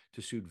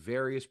to suit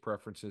various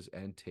preferences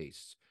and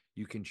tastes.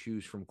 You can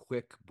choose from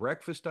quick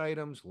breakfast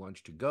items,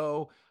 lunch to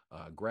go,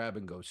 grab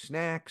and go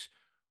snacks,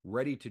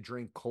 ready to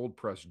drink cold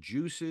pressed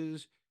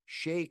juices,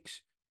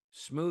 shakes,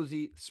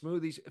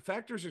 smoothies.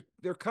 Factors,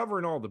 they're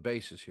covering all the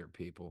bases here,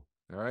 people.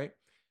 All right.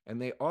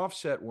 And they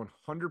offset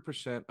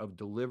 100% of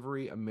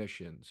delivery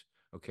emissions,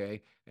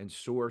 okay, and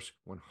source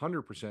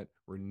 100%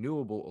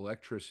 renewable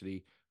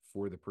electricity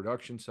for the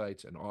production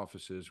sites and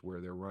offices where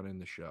they're running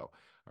the show.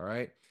 All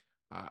right.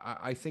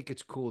 I think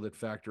it's cool that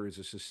Factor is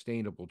a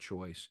sustainable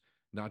choice,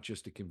 not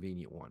just a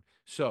convenient one.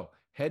 So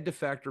head to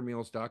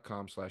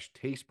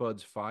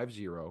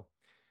factormeals.com/tastebuds50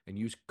 and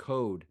use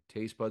code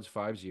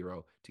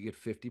tastebuds50 to get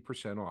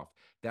 50% off.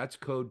 That's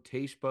code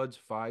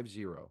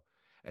tastebuds50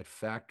 at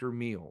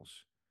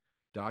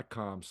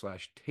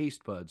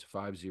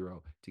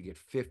factormeals.com/tastebuds50 to get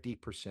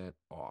 50%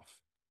 off.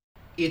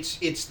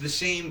 It's the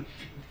same.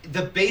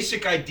 The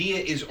basic idea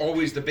is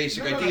always the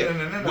basic idea.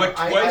 No. What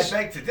I twice?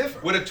 beg to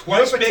differ. What a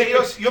twice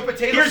your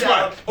potato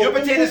salad. Your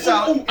potato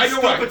salad I is know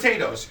still why.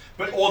 potatoes,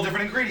 but all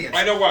different ingredients.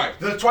 I know why.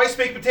 The twice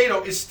baked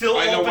potato is still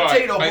I know all why.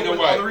 potato, I but know with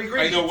why. other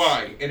ingredients. I know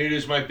why. And it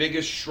is my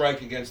biggest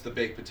strike against the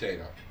baked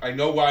potato. I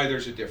know why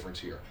there's a difference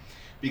here.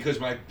 Because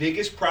my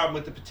biggest problem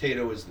with the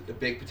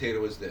baked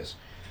potato is this.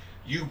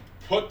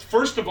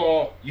 First of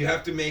all, you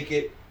have to make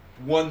it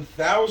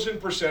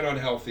 1,000%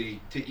 unhealthy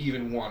to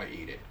even want to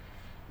eat it.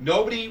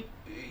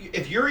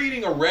 If you're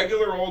eating a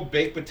regular old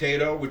baked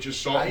potato, which is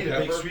salt and pepper. I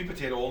eat a baked sweet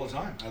potato all the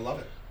time. I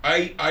love it.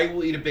 I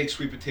will eat a baked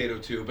sweet potato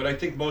too, but I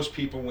think most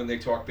people, when they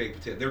talk baked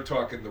potato, they're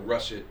talking the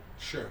russet,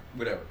 sure,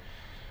 whatever.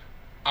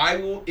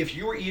 If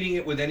you were eating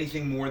it with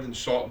anything more than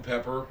salt and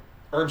pepper,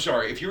 or I'm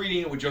sorry, if you're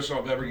eating it with just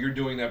salt and pepper, you're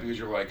doing that because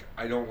you're like,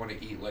 I don't want to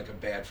eat like a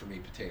bad for me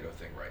potato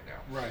thing right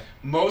now. Right.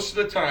 Most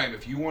of the time,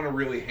 if you want to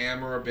really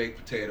hammer a baked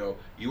potato,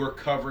 you are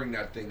covering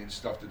that thing in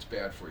stuff that's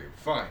bad for you.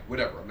 Fine,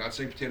 whatever. I'm not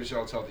saying potato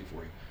salad's healthy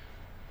for you.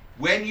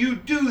 When you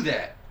do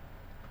that,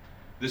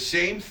 the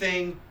same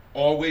thing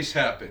always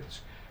happens.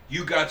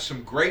 You got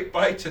some great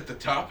bites at the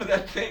top of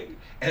that thing,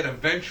 and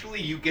eventually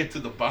you get to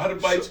the bottom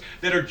bites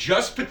that are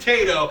just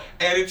potato,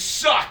 and it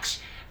sucks.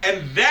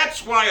 And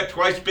that's why a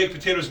twice-baked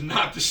potato is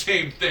not the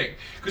same thing.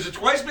 Because a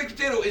twice-baked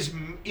potato is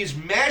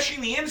mashing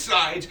the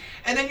insides,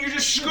 and then you're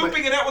just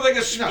scooping it out with like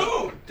a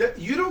spoon. No,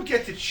 you don't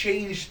get to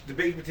change the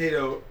baked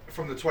potato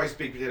from the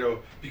twice-baked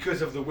potato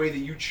because of the way that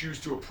you choose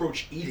to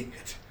approach eating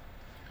it.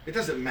 It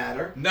doesn't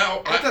matter.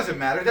 No, it doesn't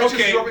matter. That's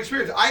just your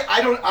experience.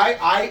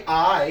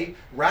 I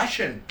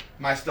ration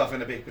my stuff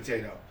in a baked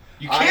potato.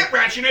 You can't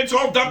ration it. It's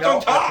all dumped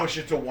on top. I push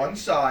it to one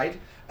side,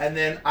 and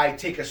then I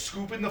take a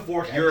scoop in the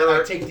fork, and then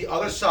I take the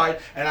other side,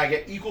 and I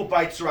get equal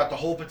bites throughout the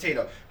whole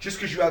potato. Just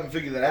because you haven't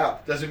figured that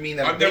out doesn't mean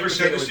that I've never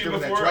said this to you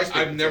before.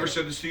 I've never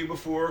said this to you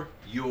before.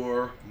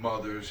 Your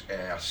mother's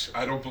ass.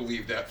 I don't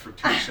believe that for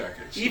 2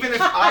 seconds. Even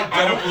if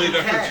I don't believe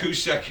that for 2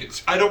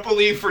 seconds. I don't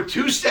believe for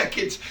 2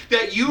 seconds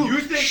that you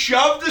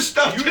shove the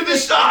stuff to the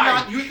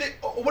side.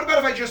 What about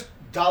if I just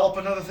dollop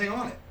another thing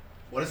on it?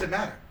 What does it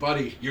matter?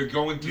 Buddy, you're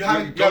going to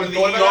go to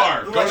the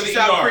ER. Go to the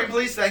sour ER. cream,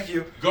 please. Thank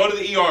you. Go to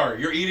the ER.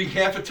 You're eating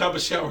half a tub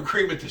of sour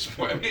cream at this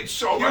point. I mean, it's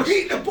so much. You're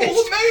eating a bowl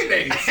of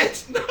mayonnaise.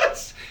 It's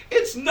nuts.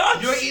 It's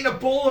nuts. You're eating a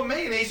bowl of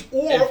mayonnaise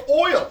or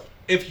oil.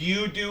 If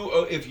you do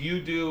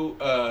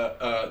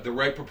the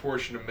right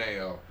proportion of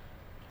mayo,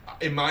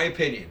 in my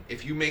opinion,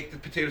 if you make the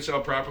potato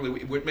salad properly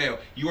with mayo,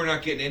 you are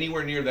not getting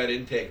anywhere near that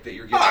intake that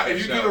you're getting.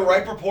 If you do the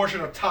right proportion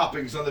of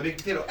toppings on the baked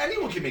potato,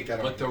 anyone can make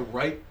that. But the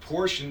right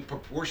proportion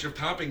of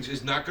toppings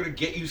is not going to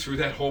get you through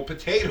that whole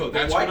potato.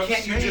 That's why what I'm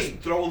can't you saying.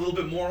 just throw a little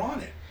bit more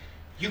on it?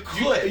 You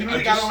could. You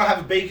think I don't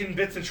have bacon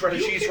bits and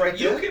shredded cheese right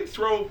there? You can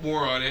throw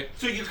more on it.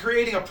 So you're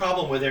creating a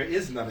problem where there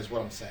is none, is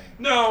what I'm saying.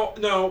 No.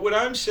 What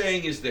I'm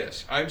saying is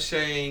this. I'm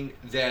saying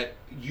that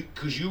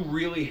because you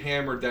really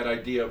hammered that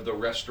idea of the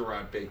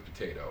restaurant baked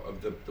potato,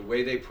 of the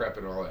way they prep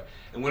it and all that.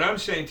 And what I'm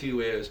saying to you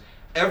is,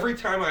 every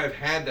time I've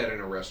had that in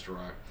a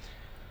restaurant,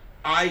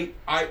 I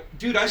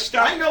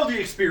stopped. I know the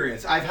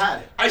experience. I've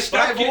had it. I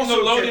stopped getting the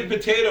loaded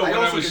potato when I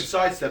was. I also can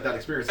sidestep that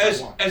experience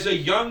as a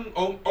young,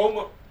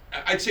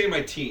 I'd say in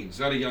my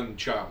teens, not a young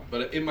child,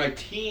 but in my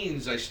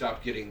teens, I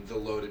stopped getting the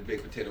loaded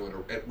baked potato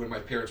when my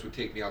parents would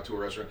take me out to a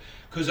restaurant,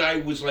 because I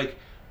was like,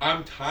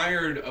 I'm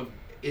tired of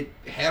it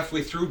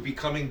halfway through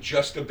becoming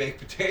just a baked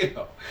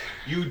potato.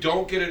 You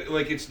don't get it,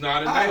 like, it's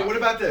not enough. All right, what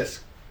about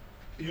this?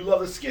 You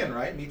love the skin,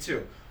 right? Me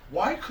too.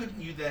 Why couldn't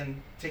you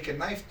then take a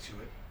knife to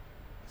it,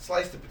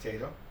 slice the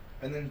potato,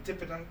 and then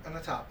dip it on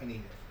the top and eat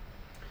it?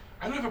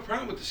 I don't have a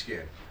problem with the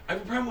skin. I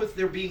have a problem with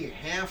there being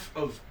half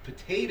of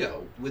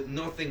potato with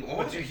nothing on it.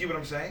 But do you hear what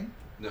I'm saying?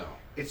 No.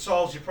 It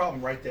solves your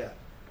problem right there.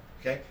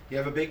 Okay? You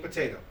have a baked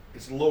potato.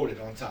 It's loaded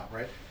on top,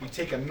 right? You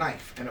take a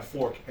knife and a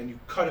fork and you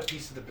cut a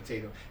piece of the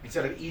potato.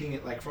 Instead of eating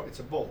it like it's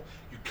a bowl,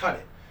 you cut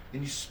it.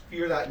 Then you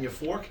spear that in your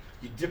fork,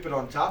 you dip it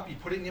on top, you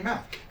put it in your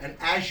mouth. And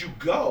as you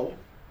go,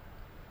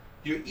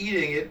 you're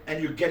eating it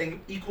and you're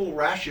getting equal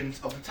rations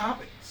of the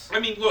toppings. I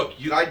mean, look,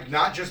 Did I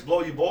not just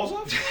blow your balls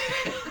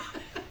off?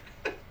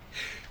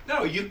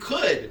 No, you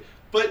could,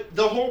 but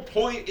the whole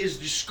point is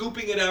just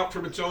scooping it out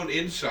from its own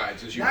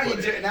insides, as you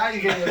put it. Now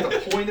you're getting what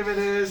the point of it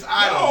is.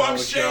 I don't know. I'm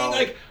saying,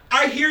 like,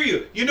 I hear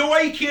you. You know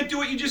why you can't do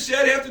what you just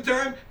said half the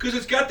time? Because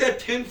it's got that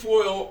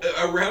tinfoil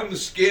around the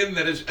skin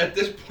that is, at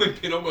this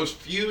point, been almost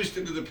fused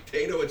into the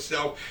potato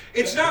itself.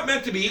 It's not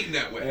meant to be eaten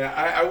that way. Yeah,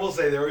 I will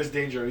say there is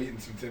danger of eating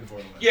some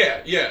tinfoil.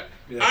 Yeah.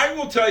 I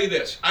will tell you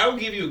this. I will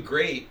give you a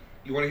great...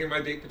 You want to hear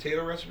my baked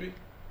potato recipe?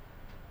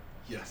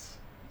 Yes.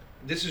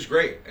 This is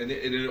great, and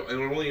it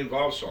only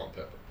involves salt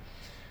and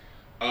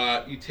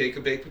pepper. You take a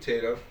baked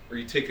potato, or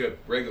you take a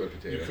regular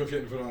potato. You cook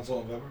it and put it on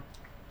salt and pepper?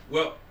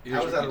 Well,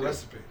 how is that a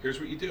recipe? Here's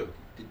what you do.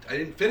 I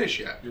didn't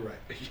finish yet. You're right.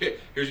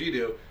 Here's what you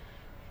do.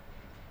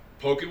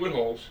 Poke it with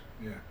holes.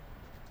 Yeah.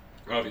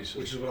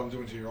 Obviously. Which is what I'm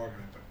doing to your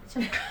argument, but it's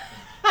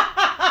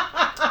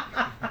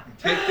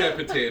Take that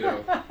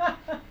potato,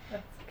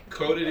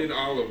 coat it in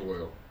olive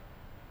oil.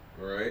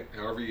 All right,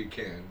 however you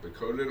can, but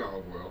coat it in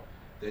olive oil.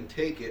 Then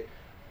take it,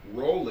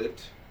 roll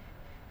it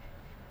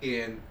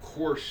in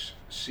coarse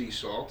sea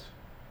salt,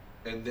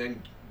 and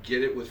then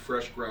get it with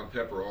fresh ground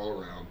pepper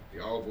all around.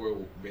 The olive oil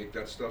will make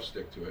that stuff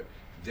stick to it.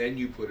 Then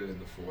you put it in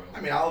the foil.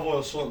 I mean, olive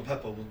oil, salt, and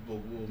pepper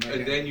will make it.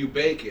 And then you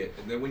bake it,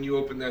 and then when you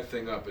open that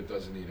thing up, it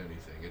doesn't need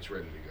anything. It's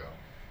ready to go.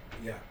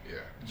 Yeah. Yeah.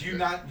 Do you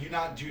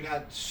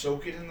not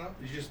soak it in the?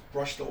 You just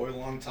brush the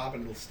oil on top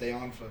and it'll stay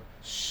on for.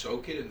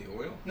 Soak it in the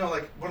oil? No,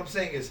 like what I'm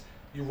saying is,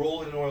 you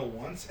roll it in oil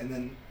once and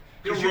then.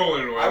 You don't roll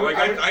it in oil.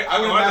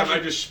 I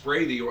just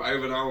spray the oil. I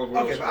have an olive oil.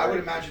 Okay, but I would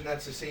imagine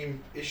that's the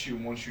same issue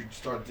once you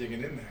start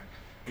digging in there.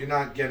 You're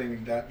not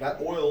getting that. That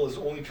oil is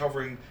only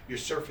covering your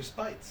surface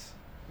bites.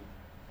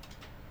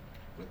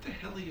 What the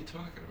hell are you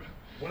talking about?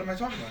 What am I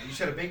talking about? You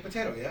said a baked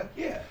potato, yeah?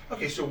 Yeah.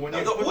 Okay, so when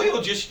the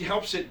oil just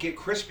helps it get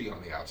crispy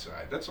on the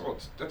outside. That's all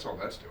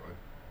that's doing.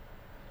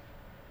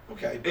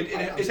 Okay, but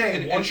I'm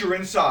saying once you're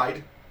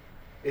inside,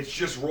 it's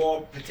just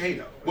raw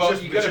potato. Well,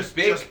 you got to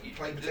bake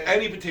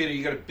any potato.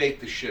 You got to bake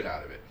the shit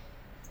out of it.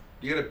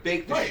 You got to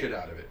bake the shit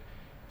out of it,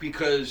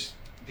 because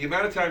the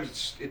amount of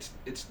times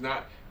it's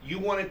not. You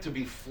want it to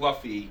be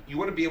fluffy. You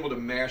want to be able to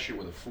mash it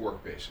with a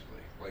fork, basically.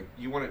 Like,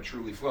 you want it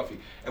truly fluffy.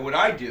 And what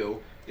I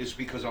do is,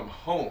 because I'm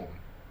home,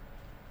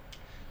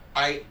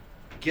 I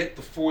get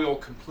the foil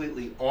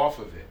completely off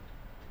of it.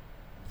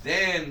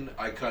 Then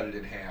I cut it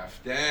in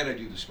half. Then I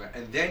do the smash,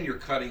 and then you're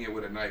cutting it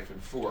with a knife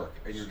and fork,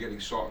 and you're getting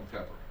salt and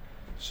pepper.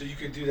 So you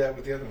could do that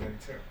with the other thing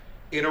too.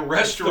 In a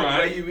restaurant,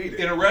 that's the way you eat it.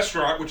 In a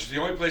restaurant, which is the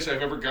only place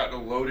I've ever gotten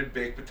a loaded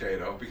baked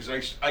potato, because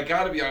I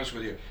got to be honest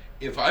with you,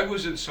 if I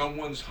was in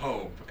someone's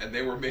home and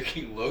they were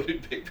making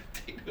loaded baked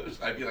potatoes,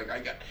 I'd be like,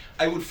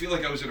 I would feel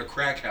like I was in a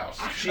crack house.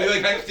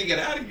 Actually, I have to get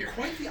out of here.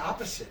 Quite the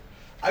opposite.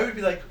 I would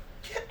be like,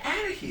 get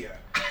out of here.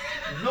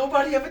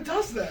 Nobody ever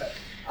does that.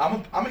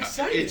 I'm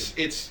excited. It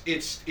is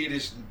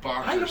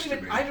bonkers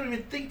to me. I don't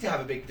even think to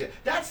have a baked potato.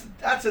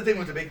 That's the thing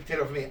with the baked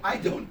potato for me. I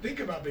don't think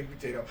about baked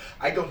potato.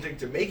 I don't think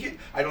to make it.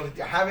 I don't think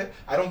to have it.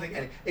 I don't think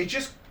any. It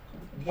just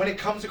when it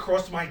comes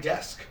across my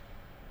desk,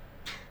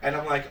 and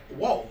I'm like,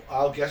 whoa!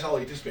 Guess I'll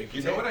eat this baked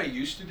potato. You know what I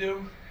used to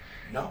do?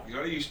 No. You know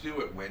what I used to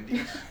do at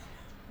Wendy's?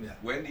 Yeah.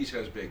 Wendy's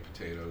has baked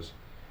potatoes,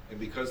 and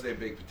because they have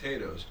baked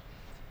potatoes,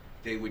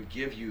 they would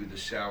give you the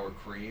sour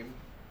cream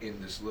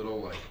in this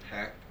little like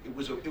pack. It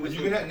was.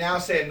 You're gonna now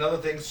say another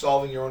thing,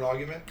 solving your own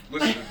argument.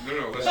 Listen,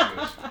 listen to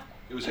this.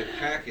 It was a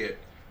packet,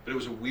 but it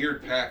was a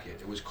weird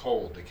packet. It was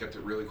cold. They kept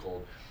it really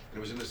cold, and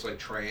it was in this like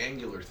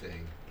triangular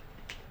thing.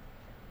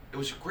 It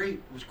was great.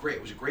 It was great.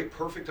 It was a great,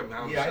 perfect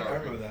amount of sour cream. Yeah, I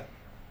remember that.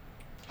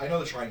 I know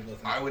the triangular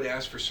thing. I would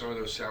ask for some of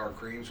those sour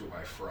creams with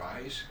my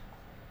fries.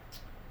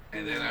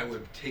 And then I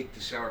would take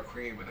the sour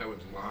cream and I would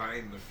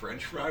line the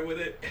French fry with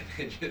it,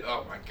 and then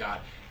oh my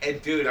god!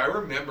 And dude, I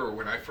remember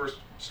when I first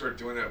started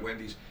doing that at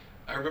Wendy's.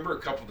 I remember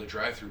a couple of the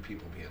drive-through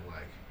people being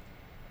like,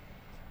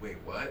 "Wait,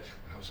 what?"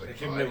 And I was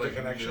like,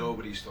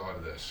 nobody's thought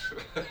of this.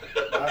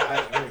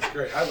 I think it's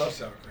great. I love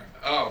sour cream.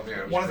 Oh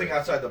man! One thing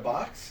outside the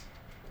box,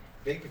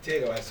 baked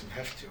potato has some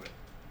heft to it.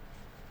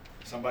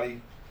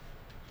 Somebody,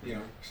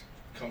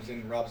 comes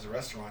in and robs the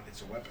restaurant.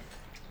 It's a weapon.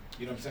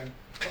 You know what I'm saying?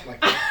 Something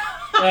like that.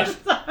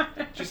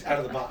 just out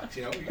of the box,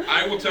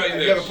 I will tell you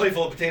this. You have a plate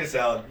full of potato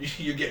salad,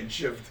 you're getting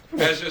shivved.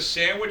 As a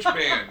sandwich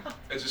man,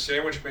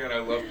 I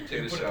love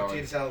potato you put salad. A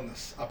potato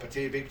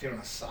salad baked potato in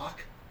a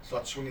sock,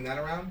 start swinging that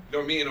around. You know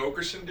what me and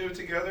Okerson do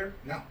together?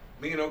 No.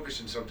 Me and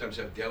Okerson sometimes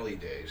have deli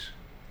days.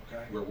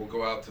 Okay. Where we'll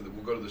go to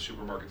the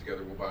supermarket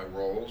together, we'll buy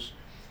rolls,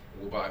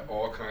 we'll buy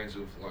all kinds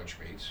of lunch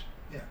meats.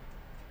 Yeah.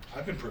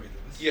 I've been privy to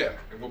this. Yeah,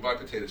 and we'll buy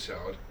potato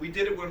salad. We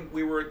did it when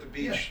we were at the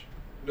beach. Yeah.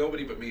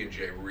 Nobody but me and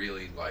Jay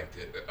really liked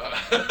it,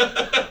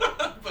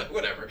 but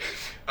whatever.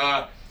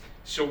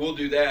 So we'll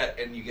do that,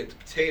 and you get the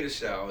potato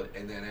salad,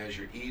 and then as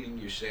you're eating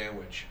your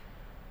sandwich,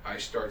 I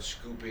start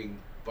scooping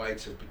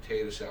bites of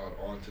potato salad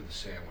onto the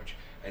sandwich.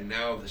 And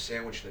now the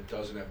sandwich that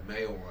doesn't have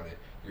mayo on it,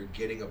 you're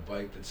getting a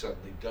bite that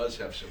suddenly does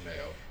have some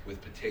mayo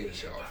with potato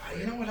salad.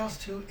 You know what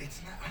else too?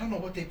 It's not. I don't know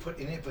what they put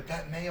in it, but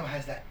that mayo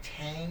has that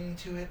tang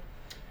to it.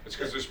 It's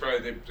because there's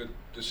probably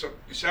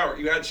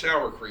you add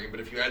sour cream,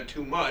 but if you add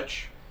too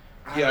much.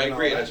 Yeah, I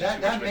agree.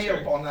 That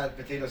mayo on that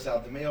potato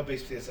salad, the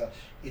mayo-based potato salad,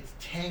 it's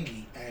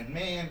tangy. And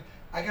man,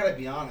 I gotta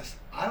be honest.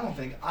 I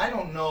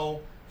don't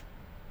know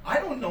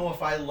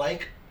if I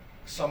like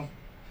some.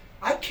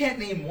 I can't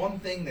name one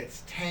thing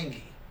that's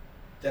tangy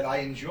that I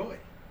enjoy.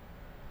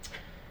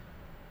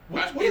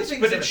 What are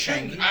things that are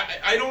tangy?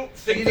 I don't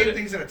think. Can you name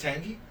things that are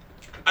tangy?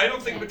 I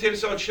don't think potato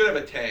salad should have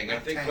a tang. Not I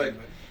think tang,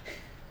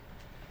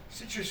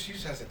 citrus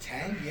juice has a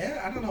tang.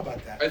 Yeah, I don't know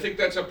about that. I think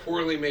that's a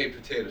poorly made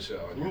potato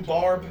salad.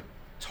 Rhubarb.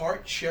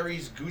 Tart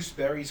cherries,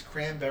 gooseberries,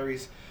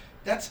 cranberries.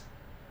 That's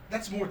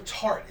more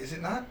tart, is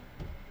it not?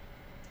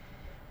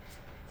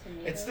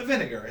 Tomato. It's the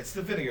vinegar. It's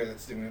the vinegar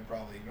that's doing it,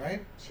 probably,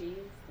 right? Cheese,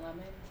 lemon,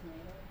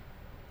 tomato.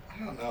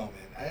 I don't know,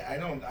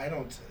 man. I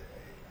don't.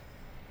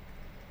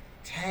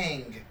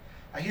 Tang.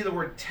 I hear the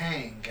word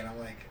tang, and I'm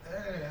like.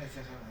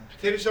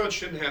 Potato salad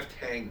shouldn't have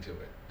tang to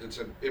it. It's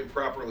an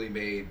improperly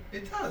made.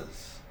 It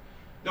does.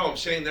 No, I'm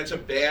saying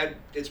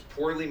it's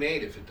poorly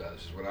made if it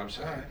does, is what I'm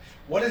saying. All right.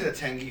 What is a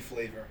tangy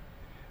flavor?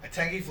 A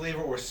tangy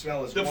flavor or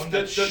smell is one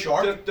that's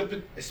sharp,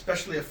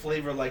 especially a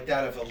flavor like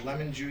that of a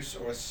lemon juice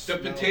or a smell.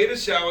 The potato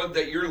salad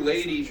that your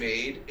lady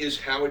made is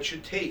how it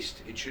should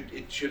taste. It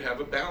should have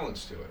a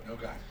balance to it.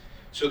 Okay.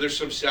 So there's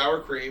some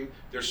sour cream,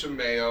 there's some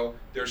mayo,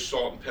 there's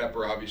salt and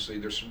pepper, obviously.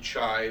 There's some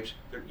chives.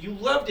 You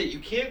loved it. You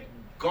can't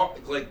go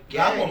like.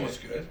 That one was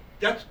good.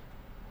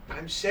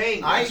 I'm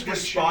saying. I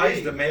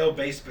despise the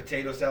mayo-based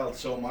potato salad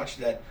so much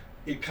that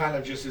it kind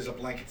of just is a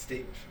blanket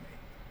statement for me.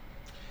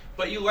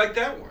 But you like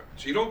that one,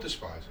 so you don't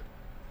despise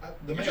it.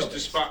 The you just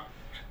despise.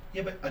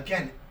 Yeah, but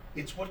again,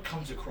 it's what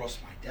comes across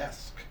my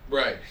desk.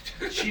 Right.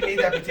 She made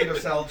that potato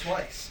salad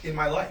twice in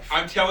my life.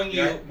 I'm telling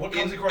you, what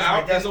comes across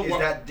my desk is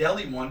that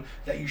deli one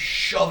that you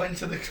shove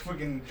into the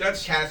freaking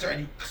canister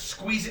and you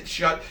squeeze it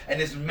shut, and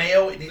there's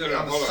mayo on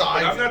the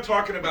side. I'm not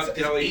talking about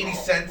deli. 80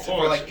 cents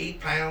for like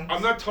 8 pounds.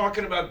 I'm not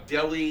talking about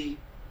deli.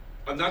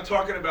 I'm not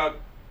talking about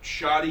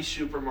shoddy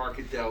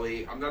supermarket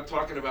deli. I'm not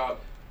talking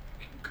about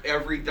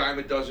every dime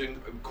a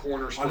dozen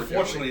corner store deli.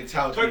 Unfortunately, it's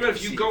how it's talking about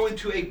if you go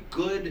into a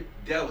good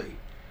deli,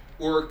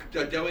 or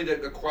a deli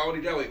a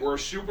quality deli, or a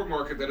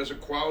supermarket that has a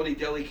quality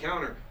deli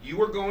counter, you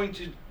are going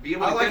to be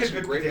able to get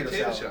some great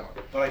potato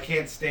salad. But I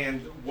can't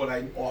stand what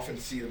I often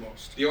see the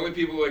most. The only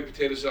people who like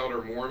potato salad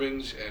are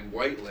Mormons and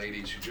white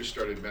ladies who just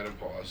started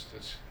menopause.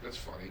 That's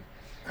funny.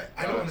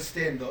 I don't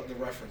understand the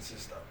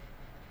references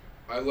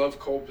though. I love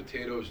cold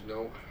potatoes.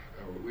 No,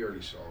 we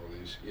already saw all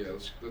these. Yeah,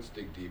 let's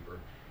dig deeper.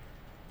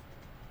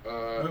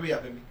 Where we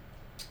at, baby?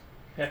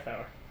 Half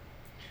hour.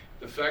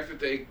 The fact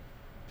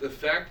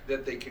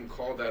that they can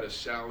call that a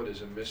salad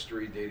is a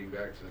mystery dating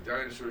back to the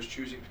dinosaurs.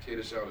 Choosing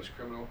potato salad is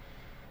criminal.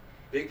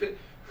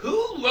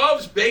 Who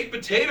loves baked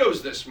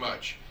potatoes this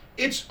much?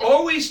 It's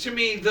always to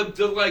me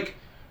the like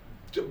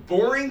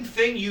boring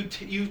thing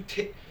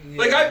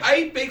like I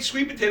eat baked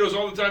sweet potatoes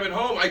all the time at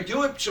home. I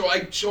do it so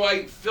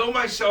I fill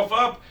myself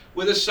up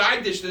with a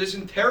side dish that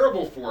isn't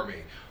terrible for me.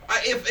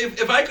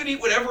 If I could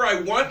eat whatever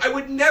I want, I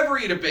would never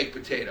eat a baked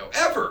potato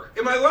ever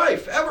in my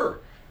life ever.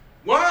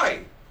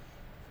 Why?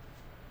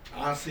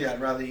 Honestly, I'd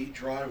rather eat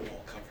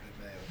drywall covered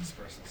in mayo. This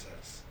person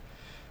says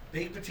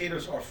baked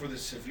potatoes are for the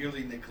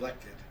severely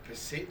neglected.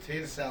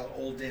 Potato salad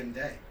all damn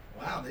day.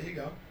 Wow, there you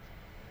go.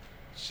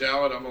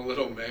 Salad, I'm a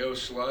little mayo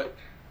slut.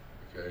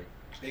 Okay.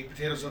 Baked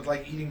potatoes look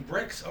like eating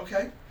bricks.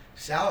 Okay.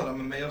 Salad, I'm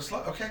a mayo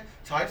slut. Okay.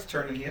 Tide's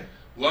turning here.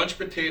 Lunch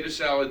potato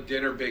salad,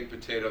 dinner baked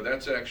potato.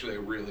 That's actually a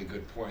really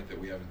good point that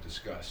we haven't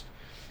discussed.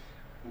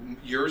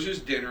 Yours is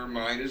dinner,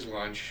 mine is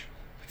lunch.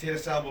 Potato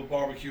salad with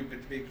barbecue,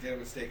 baked potato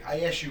with steak.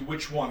 I asked you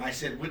which one. I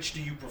said, which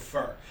do you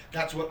prefer?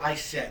 That's what I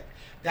said.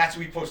 That's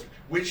what we posted.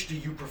 Which do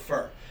you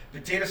prefer?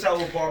 Potato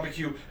salad with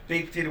barbecue,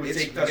 baked potato with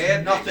steak does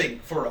nothing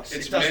for us.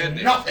 It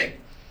does nothing.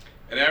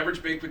 An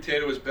average baked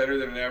potato is better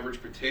than an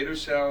average potato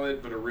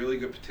salad, but a really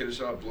good potato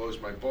salad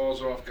blows my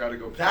balls off. Gotta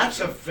go.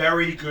 That's a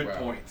very good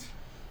point.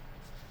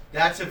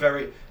 That's a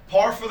very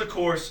par for the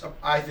course.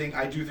 I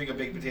do think a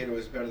baked potato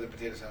is better than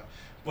potato salad,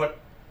 but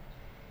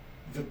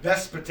the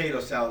best potato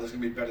salad is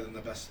gonna be better than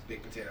the best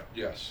baked potato.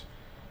 Yes,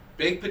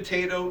 baked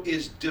potato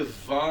is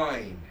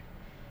divine.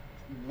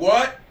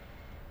 What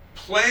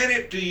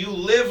planet do you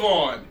live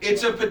on?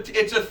 It's a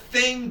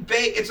thing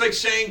baked. It's like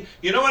saying,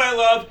 you know what I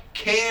love?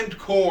 Canned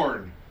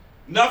corn.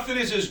 Nothing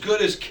is as good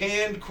as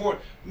canned corn.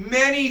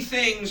 Many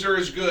things are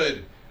as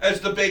good as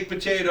the baked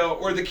potato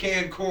or the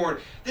canned corn.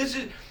 This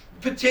is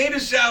potato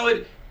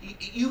salad.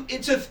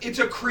 It's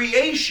a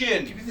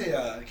creation. Give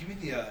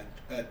me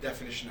the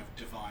definition of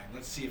divine.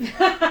 Let's see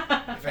if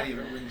any of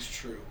it rings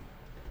true.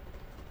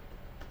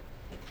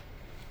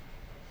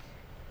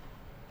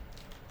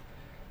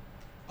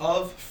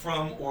 Of,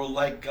 from, or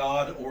like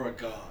God or a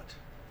god.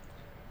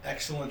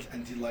 Excellent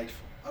and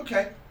delightful.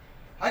 Okay.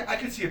 I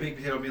can see a baked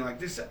potato being like,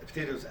 this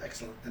potato is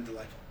excellent and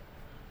delightful.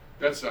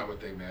 That's not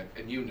what they meant,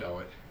 and you know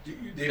it.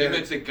 They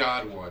meant the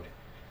God one.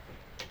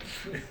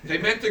 They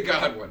meant the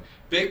God one.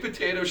 Baked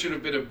potato should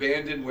have been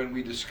abandoned when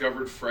we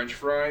discovered French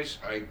fries.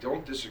 I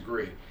don't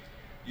disagree.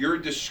 You're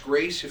a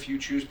disgrace if you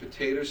choose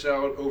potato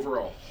salad over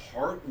a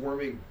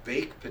heartwarming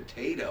baked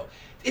potato.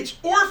 It's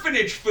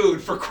orphanage food,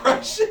 for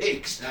Christ's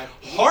sakes.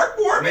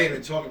 Heartwarming? We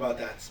even talk about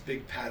that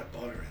big pat of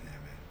butter in there,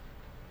 man.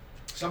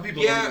 Some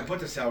people don't even put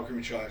the sour cream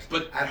and chives.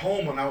 But at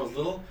home, when I was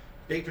little,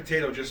 baked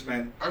potato just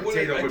meant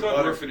potato with butter. I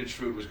thought orphanage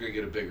food was going to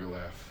get a bigger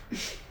laugh.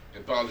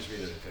 It bothers me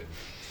that it didn't.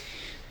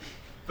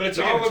 But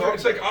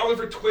it's like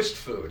Oliver Twist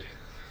food.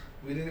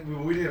 We didn't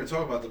even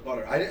talk about the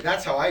butter.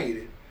 That's how I eat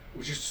it. It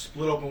was just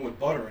split open with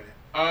butter in it.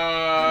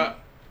 I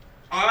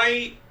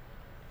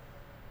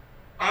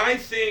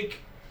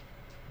think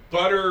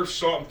butter,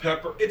 salt, and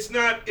pepper. It's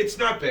not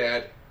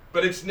bad,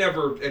 but it's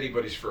never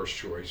anybody's first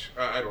choice.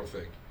 I don't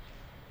think.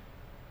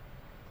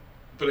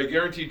 But I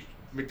guarantee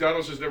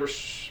McDonald's has never.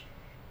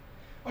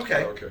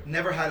 Okay.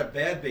 Never had a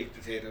bad baked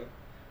potato,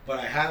 but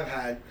I have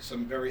had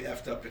some very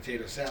effed up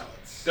potato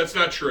salads. That's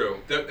not true.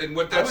 I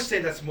would say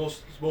that's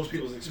most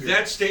people's experience.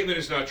 That statement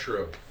is not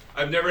true.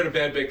 I've never had a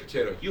bad baked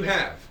potato. You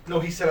have. No,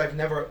 he said I've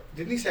never.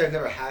 Didn't he say I've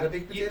never had a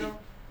baked potato?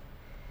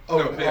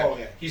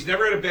 Okay. He's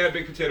never had a bad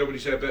baked potato, but he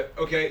said,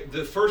 okay,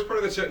 the first part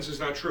of that sentence is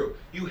not true.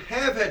 You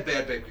have had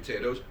bad baked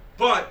potatoes,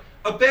 but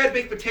a bad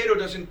baked potato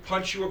doesn't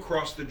punch you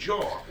across the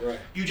jaw. Right.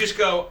 You just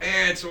go,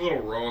 it's a little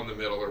raw in the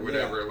middle or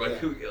whatever. I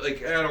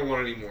don't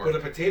want any more. But a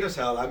potato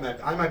salad,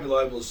 I might be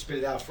liable to spit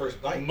it out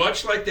first bite.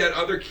 Much like that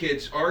other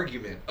kid's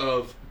argument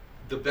of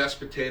the best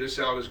potato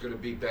salad is going to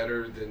be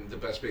better than the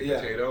best baked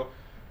potato,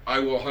 I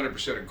will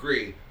 100%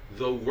 agree.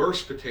 The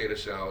worst potato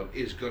salad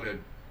is going to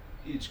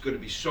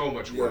be so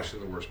much worse than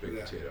the worst baked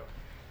potato.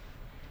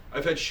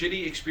 I've had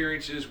shitty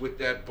experiences with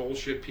that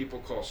bullshit people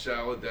call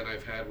salad than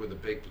I've had with a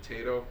baked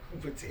potato.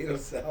 Potato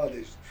salad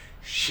is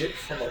shit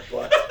from a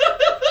butt.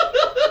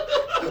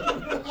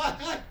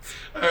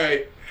 All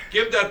right,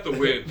 give that the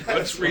win.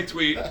 Let's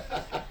retweet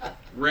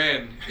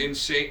Ren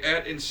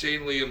at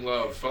Insanely in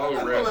Love.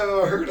 Follow Ren. I don't know if I've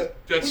ever heard it.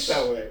 That's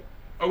that way.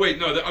 Oh wait,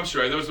 no, I'm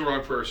sorry, that was the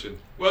wrong person.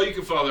 Well, you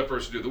can follow that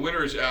person too. The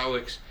winner is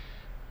Alex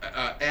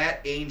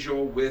at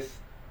Angel with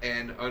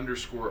an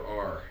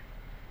 _R.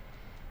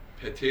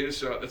 Potato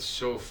salad. That's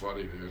so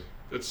funny, dude.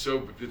 It's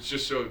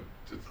just so.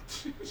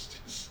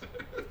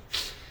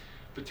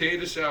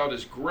 Potato salad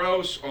is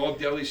gross. All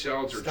deli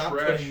salads are trash. Stop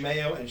putting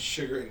mayo and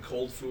sugar in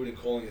cold food and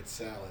calling it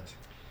salad.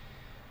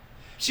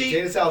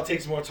 Potato salad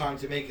takes more time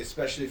to make,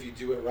 especially if you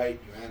do it right,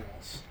 you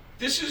animals.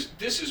 This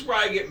is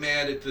why I get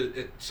mad at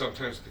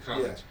sometimes at the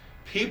comments. Yeah.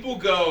 People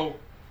go.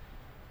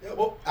 Yeah,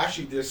 well,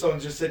 actually, there's someone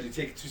just said you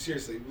take it too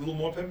seriously. A little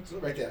more pimp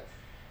right there.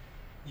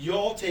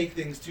 Y'all take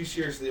things too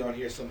seriously on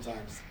here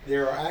sometimes.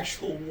 There are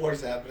actual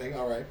wars happening,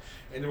 all right,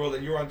 in the world,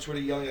 and you're on Twitter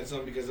yelling at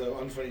someone because of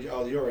unfunny.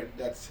 Oh, you're right.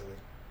 That's silly.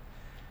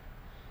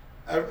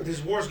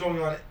 This war's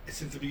going on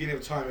since the beginning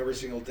of time, every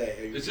single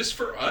day. Is this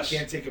for us? You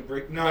can't take a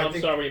break. No, I'm I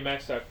think. sorry, we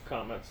maxed out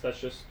comments. That's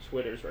just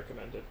Twitter's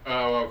recommended.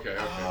 Oh, okay.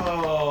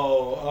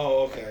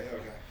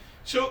 Okay.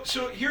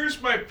 So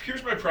here's my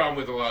problem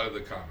with a lot of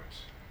the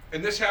comments,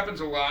 and this happens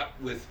a lot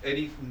with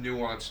any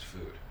nuanced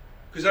food,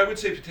 because I would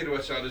say potato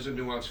salad is a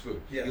nuanced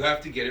food. Yeah. You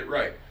have to get it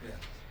right. Yeah.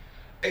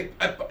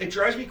 It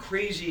drives me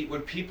crazy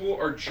when people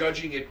are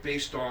judging it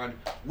based on,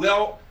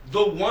 well,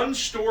 the one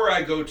store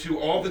I go to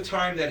all the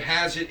time that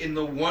has it in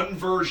the one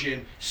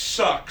version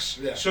sucks,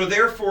 so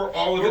therefore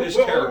all of it is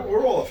terrible.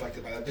 We're all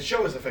affected by that. The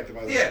show is affected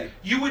by that. Yeah,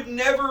 you would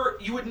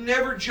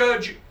never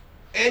judge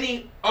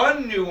any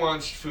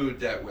unnuanced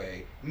food that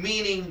way,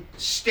 meaning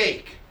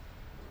steak.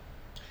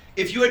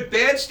 If you had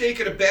bad steak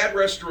at a bad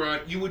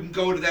restaurant, you wouldn't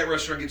go to that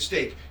restaurant and get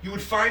steak. You would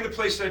find a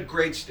place that had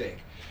great steak.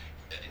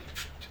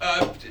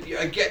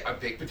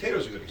 Baked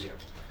potatoes are a good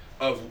example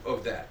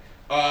of that.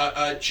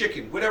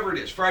 Chicken, whatever it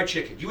is, fried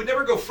chicken. You would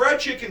never go,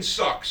 fried chicken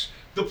sucks.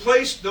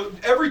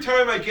 Every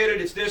time I get it,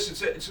 it's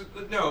this,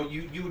 no,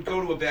 you would go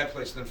to a bad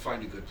place and then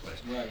find a good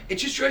place. Right. It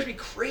just drives me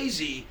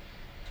crazy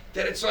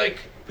that it's like,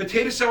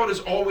 potato salad is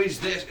always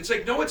this. It's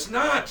like, no, it's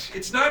not.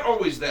 It's not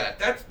always that.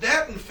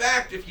 That, in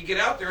fact, if you get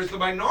out there, is the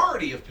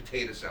minority of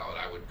potato salad,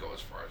 I would go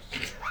as far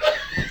as.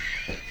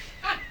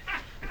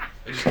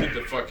 I just did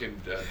the fucking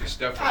the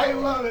Stefano. I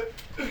love it.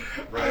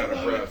 Right out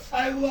of breath.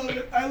 I love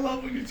it. I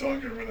love when you're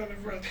talking right out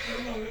of breath.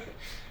 I love it.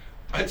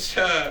 It's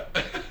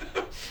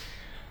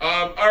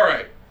all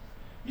right.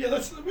 Yeah,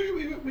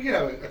 we can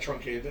have a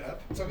truncated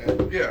app. It's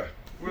okay. Yeah.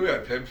 What do we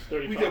got, Pimp?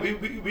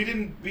 We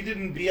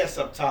didn't BS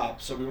up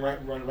top, so we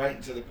run right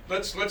into the.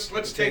 Let's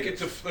take it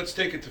to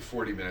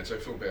 40 minutes. I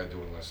feel bad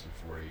doing less than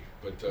 40,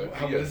 but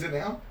How is it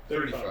now?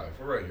 35.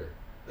 We're right here.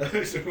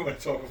 So we want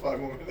to talk for 5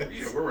 more minutes.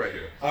 Yeah, we're right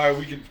here. All right,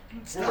 we can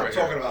stop right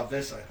talking here. about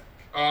this. I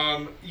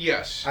think.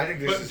 Yes. I think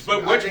this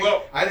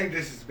I think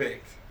this is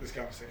baked. This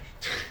conversation.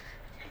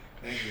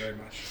 Thank you very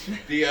much.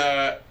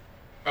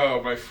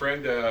 My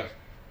friend. What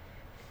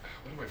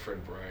did my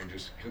friend Brian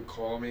he'll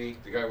call me.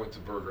 The guy I went to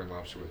Burger and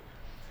Lobster with.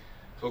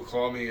 He'll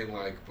call me and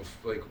like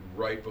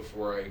right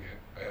before I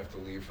have to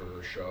leave for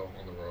a show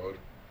on the road,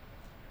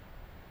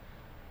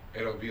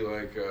 and it'll be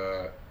like.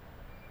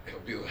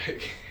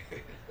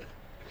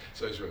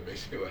 So that's what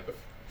makes me laugh.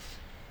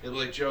 He'll be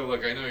like, Joe,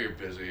 look, I know you're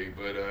busy,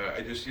 but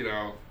I just,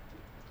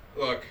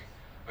 look,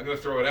 I'm gonna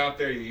throw it out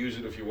there. You use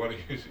it if you want to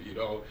use it.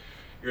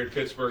 You're in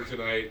Pittsburgh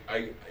tonight.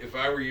 If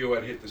I were you,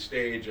 I'd hit the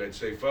stage. I'd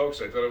say,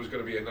 folks, I thought it was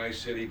going to be a nice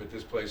city, but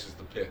this place is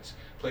the pits.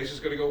 Place is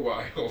going to go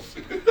wild.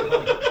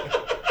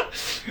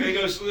 And he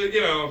goes,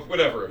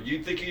 whatever.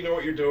 You think you know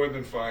what you're doing,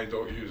 then fine,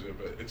 don't use it.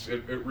 But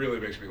it really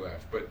makes me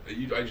laugh. But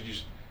you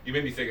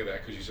made me think of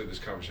that because you said this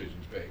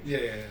conversation's baked.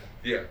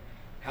 Yeah.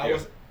 How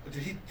was?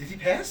 Did he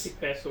pass? He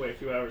passed away a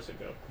few hours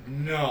ago.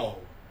 No.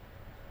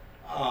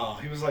 Oh,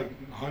 he was like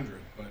 100,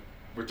 but.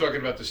 We're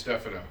talking about the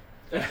Stefano.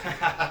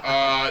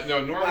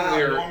 No, Norman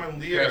Lear. Norman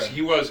Lear. Yes,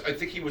 he was. I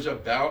think he was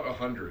about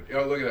 100.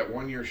 Oh, look at that,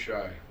 1 year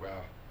shy.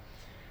 Wow.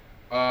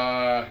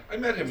 I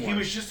met him once. He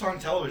was just on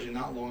television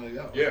not long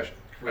ago. Yeah,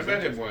 I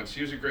met him once.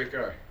 He was a great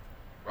guy.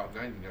 Wow,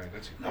 99.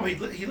 That's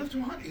incredible. No, he lived to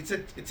 100.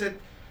 It's a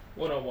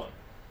 101.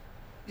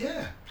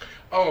 Yeah.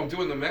 Oh, I'm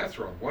doing the math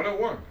wrong.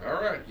 101. All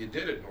right, you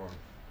did it, Norm.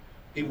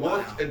 He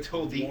worked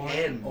until the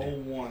end.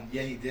 101.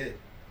 Yeah, he did.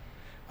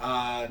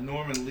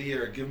 Norman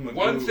Lear, give him a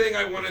one goof thing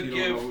I want to if you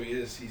give. don't know who he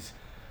is.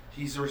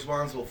 He's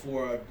responsible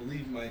for, I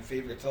believe, my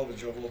favorite television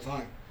show of all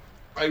time.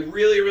 I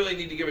really, really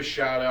need to give a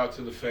shout out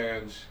to the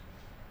fans.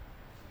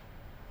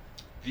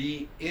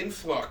 The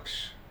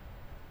influx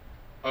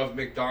of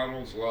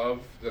McDonald's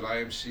love that I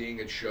am seeing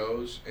at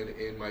shows and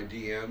in my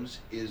DMs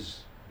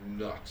is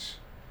nuts.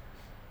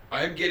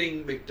 I'm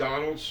getting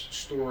McDonald's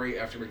story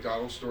after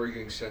McDonald's story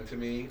getting sent to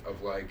me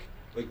of like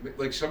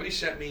somebody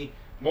sent me,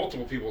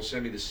 multiple people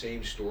send me the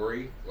same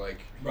story,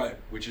 right,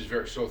 which is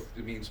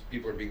it means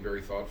people are being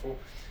very thoughtful.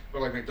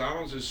 But like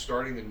McDonald's is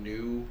starting a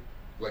new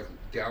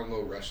down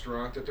low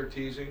restaurant that they're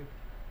teasing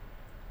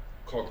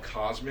called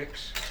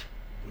Cosmics.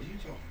 What are you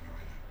talking about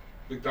right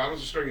now?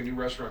 McDonald's is starting a new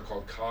restaurant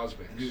called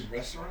Cosmics. A new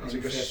restaurant? It's or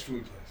like a fast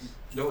food place?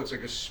 No, it's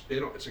like a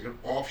spin-off. It's like an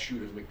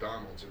offshoot of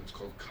McDonald's, and it's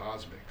called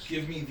Cosmics.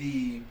 Give me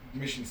the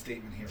mission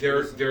statement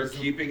here. They're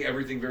keeping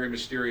everything very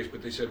mysterious,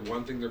 but they said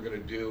one thing they're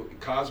going to do.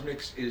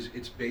 Cosmics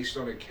it's based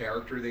on a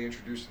character they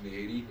introduced in the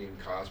 '80s named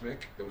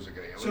Cosmic. That was like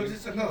an alien. So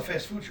it's another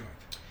fast food joint.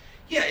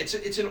 Yeah, it's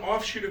an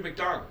offshoot of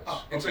McDonald's.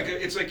 Oh,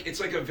 okay. It's like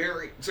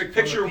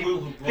picture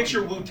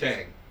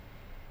Wu-Tang.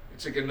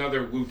 It's like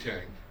another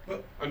Wu-Tang.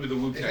 But under the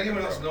Wu-Tang. Is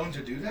anyone else known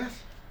to do that?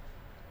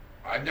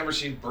 I've never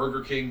seen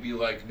Burger King be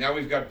like, now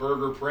we've got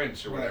Burger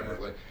Prince or whatever.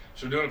 Right.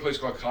 So they're doing a place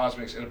called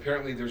Cosmics, and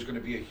apparently there's going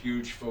to be a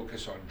huge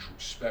focus on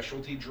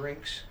specialty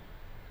drinks,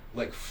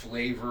 like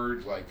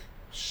flavored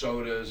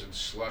sodas and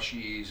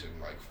slushies and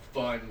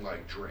fun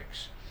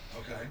drinks.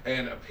 Okay.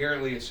 And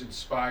apparently it's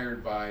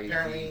inspired by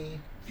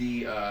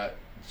the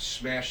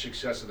smash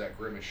success of that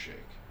Grimace shake.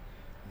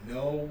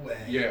 No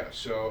way. Yeah.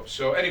 So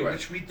anyway,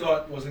 which we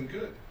thought wasn't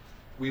good.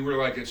 we were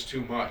like, it's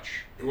too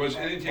much. It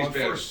didn't taste On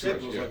bad. first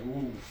sip, it was like,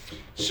 ooh.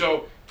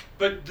 So,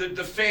 but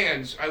the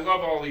fans, I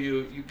love all of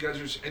you. You guys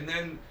are, and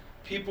then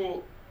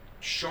people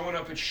showing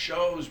up at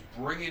shows,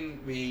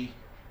 bringing me.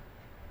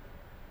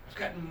 I've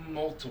gotten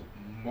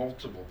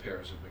multiple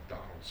pairs of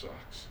McDonald's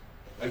socks.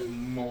 I have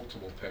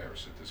multiple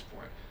pairs at this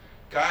point.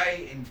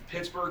 Guy in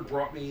Pittsburgh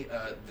brought me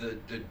the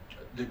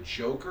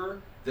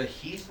Joker, the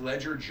Heath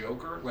Ledger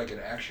Joker, like an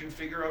action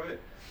figure of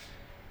it,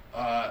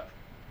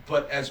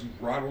 but as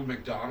Ronald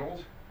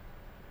McDonald.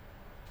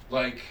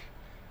 Like,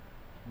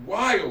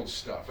 wild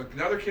stuff. Like,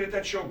 another kid at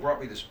that show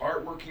brought me this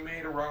artwork he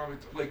made around.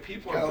 Like,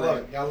 people are Gotta love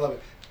it. Gotta love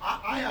it.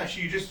 I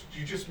actually, you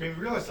just made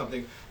me realize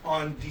something.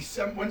 On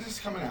December, when's this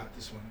coming out?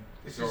 This one.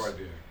 This No is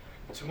idea.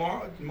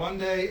 Tomorrow,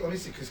 Monday. Let me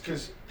see,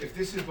 because if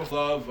this is before.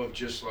 Love of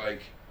just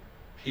like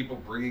people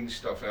bringing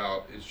stuff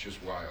out is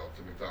just wild.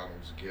 The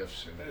McDonald's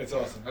gifts and It's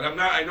awesome.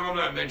 And I know I'm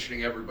not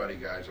mentioning everybody,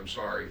 guys. I'm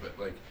sorry, but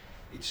like,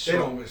 it's They so.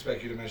 don't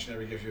expect you to mention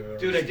every gift you've ever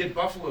Dude, I received. did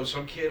Buffalo.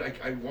 Some kid,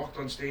 I walked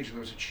on stage and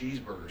there was a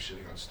cheeseburger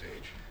sitting on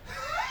stage.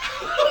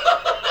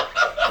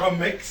 From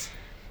Mix.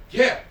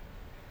 Yeah,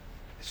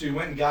 So you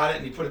went and got it,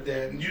 and you put it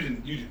there, and you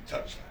didn't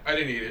touch that. I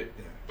didn't eat it.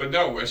 Yeah. But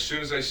no, as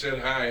soon as I said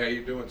hi, how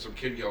you doing? Some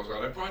kid yells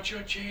out, "I brought you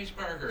a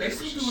cheeseburger." They And it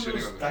still was do just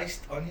sitting those on the.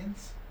 diced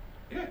onions.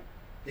 Yeah,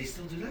 They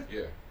still do that.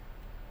 yeah.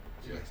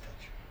 It's a Yeah. nice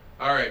touch.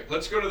 All right,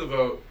 let's go to the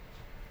vote.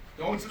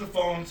 Going to the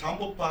phones,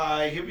 humble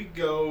pie. Here we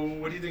go.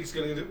 What do you think's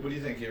gonna do? What do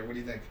you think here? What do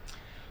you think?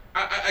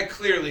 I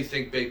clearly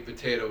think baked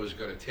potato is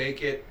going to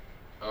take it,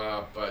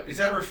 but Is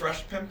that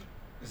refreshed, Pimp?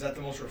 Is that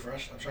the most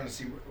refreshed? I'm trying to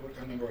see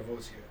what number of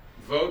votes here.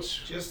 votes,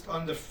 Just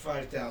under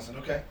 5,000.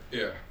 Okay.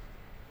 yeah.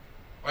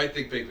 I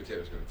think baked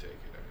potato is going to take it.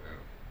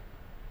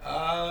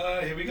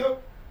 Here we go.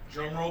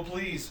 Drum roll,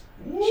 please.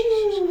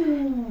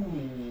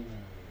 Woo!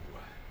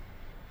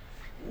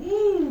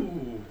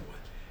 Woo!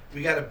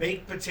 We got a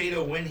baked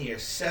potato win here.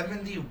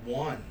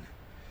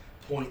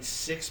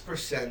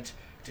 71.6%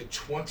 to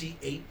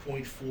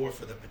 28.4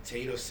 for the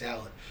potato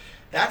salad.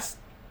 That's,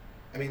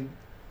 I mean,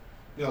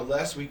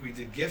 last week we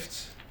did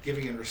gifts,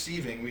 giving and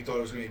receiving. We thought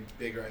it was going to be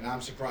bigger, and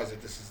I'm surprised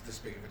that this is this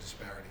big of a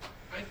disparity.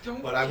 I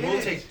don't. But I will get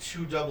it. take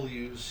 2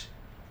 W's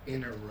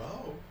in a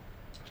row.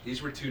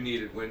 These were 2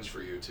 needed wins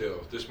for you too.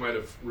 This might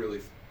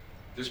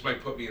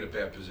put me in a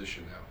bad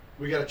position now.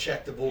 We got to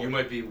check the board. You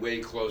might be way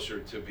closer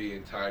to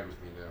being tied with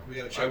me now. We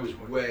gotta check I was the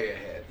board. way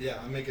ahead. Yeah,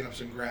 I'm making up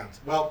some ground.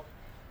 Well,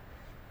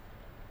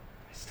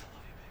 I still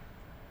love you,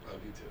 babe.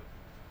 Love you too.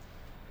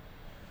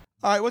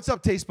 All right, what's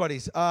up, Taste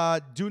Buddies?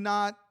 Do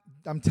not,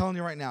 I'm telling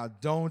you right now,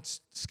 don't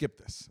skip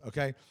this,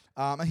 okay?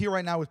 I'm here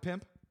right now with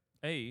Pimp,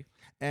 Hey.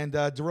 and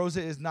DeRosa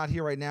is not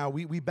here right now.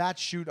 We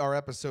batch shoot our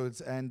episodes,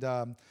 and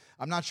I'm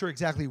not sure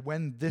exactly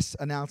when this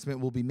announcement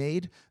will be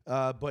made,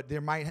 but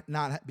there might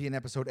not be an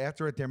episode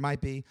after it. There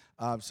might be.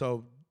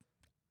 So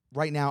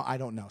right now, I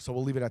don't know. So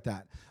we'll leave it at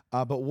that.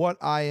 But what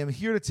I am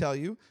here to tell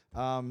you,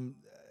 I'm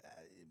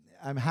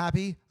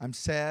happy, I'm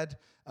sad,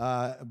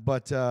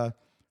 but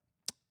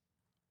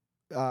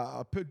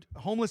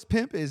Homeless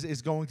Pimp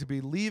is going to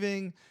be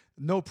leaving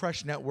No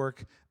Pressure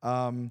Network,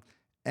 and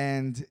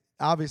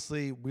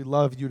obviously we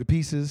love you to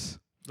pieces,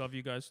 Love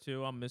you guys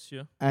too. I'll miss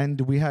you. and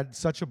we had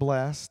such a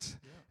blast.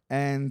 Yeah.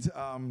 And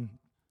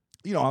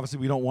obviously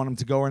we don't want him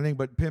to go or anything,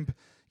 but Pimp,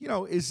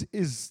 is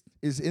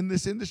in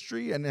this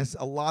industry and has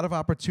a lot of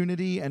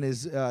opportunity and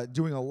is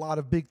doing a lot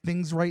of big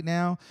things right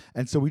now.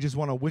 And so we just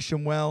want to wish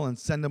him well and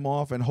send him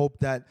off and hope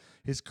that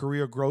his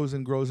career grows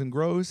and grows and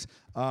grows.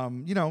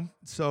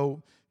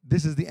 So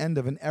this is the end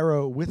of an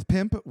era with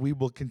Pimp. We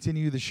will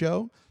continue the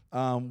show.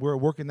 We're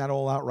working that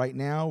all out right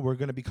now. We're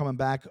going to be coming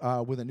back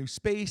with a new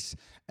space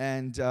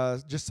and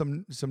just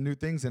some new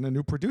things and a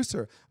new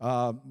producer.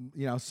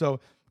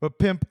 But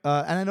Pimp,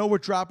 and I know we're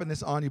dropping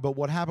this on you, but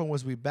what happened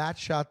was we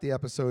batch shot the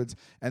episodes,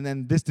 and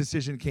then this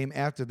decision came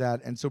after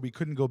that, and so we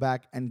couldn't go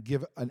back and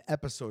give an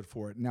episode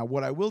for it. Now,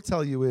 what I will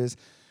tell you is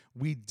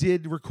we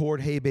did record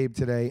Hey Babe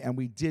today, and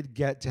we did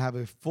get to have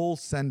a full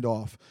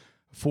send-off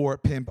for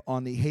Pimp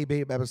on the Hey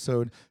Babe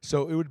episode.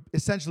 So it would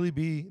essentially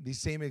be the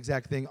same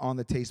exact thing on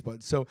the Taste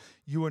Buds. So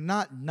you are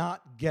not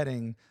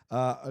getting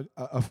a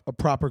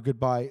proper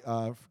goodbye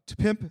to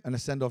Pimp and a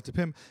send-off to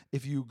Pimp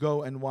if you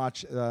go and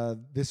watch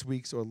this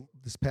week's or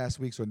this past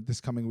week's or this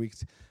coming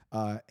week's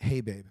Hey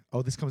Babe.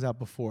 Oh, this comes out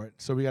before it.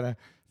 So we got to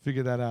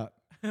figure that out.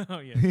 Oh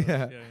yeah.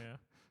 Yeah. Yeah.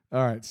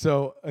 All right.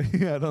 So, I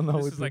don't know.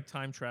 This is like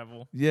time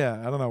travel. Yeah,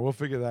 I don't know. We'll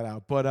figure that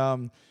out. But,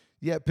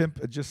 yeah,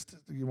 Pimp, just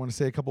you want to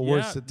say a couple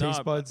words to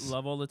Taste Buds?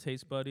 Love all the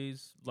Taste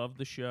Buddies. Love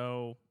the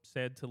show.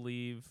 Sad to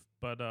leave,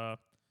 but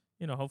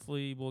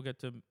hopefully we'll get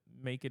to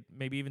make it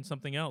maybe even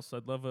something else.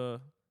 I'd love a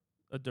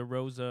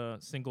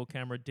DeRosa single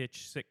camera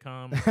ditch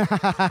sitcom.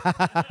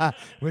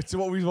 It's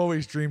what we've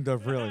always dreamed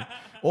of, really.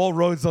 All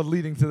roads are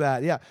leading to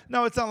that. Yeah.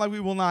 No, it's not like we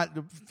will not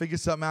figure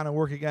something out and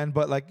work again.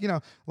 But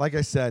like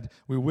I said,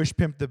 we wish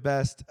Pimp the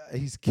best.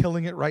 He's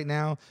killing it right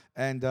now.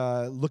 and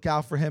look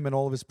out for him and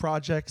all of his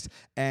projects.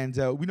 And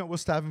we know we're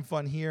still having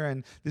fun here,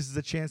 and this is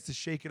a chance to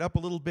shake it up a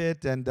little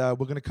bit. And we're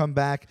going to come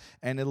back,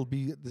 and it'll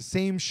be the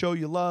same show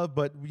you love,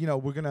 but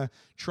we're going to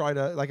try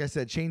to, like I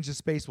said, change the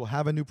space. We'll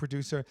have a new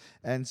producer,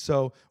 and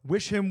so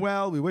wish him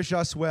well. We wish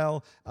us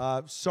well.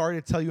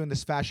 Sorry to tell you in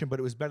this fashion, but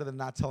it was better than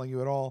not telling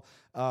you at all.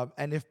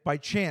 And if by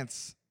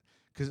chance,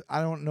 because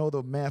I don't know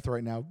the math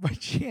right now, by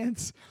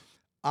chance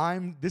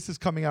this is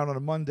coming out on a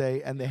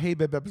Monday, and the Hey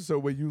Babe episode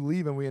where you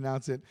leave and we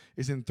announce it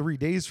is in 3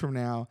 days from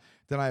now,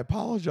 then I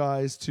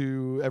apologize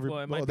to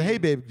the Hey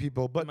Babe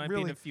people. But it might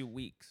really, be in a few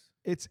weeks.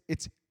 it's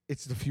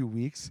a few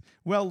weeks.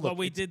 Well, look,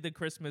 We did the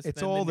Christmas.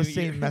 it's then all the the New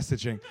same Year.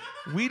 messaging.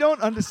 We don't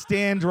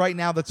understand right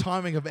now the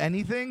timing of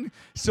anything,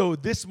 so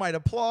this might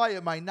apply,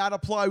 it might not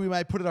apply. We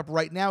might put it up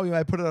right now. We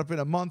might put it up in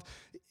a month.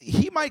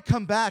 He might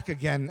come back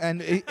again,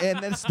 and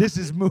this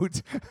is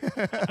moot.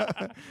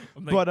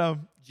 I'm like, But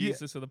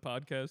Jesus of the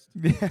podcast.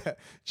 yeah,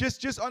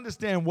 just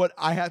understand what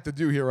I have to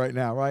do here right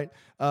now, right?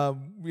 I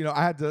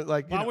had to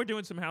While we're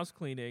doing some house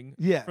cleaning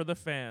Yeah. for the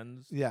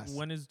fans, Yes.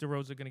 when is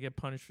DeRosa going to get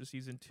punished for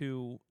season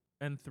 2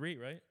 and 3,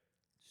 right?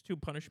 It's 2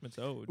 punishments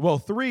owed. Well,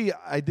 3,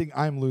 I think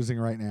I'm losing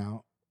right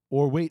now.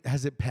 Or wait,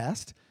 has it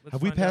passed? Let's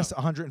Have we find passed out.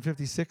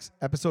 156,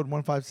 episode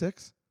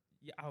 156?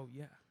 Yeah, oh,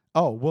 yeah.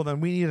 Oh, well, then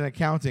we need an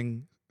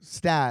accounting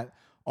stat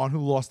on who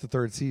lost the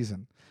 3rd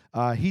season.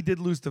 He did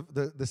lose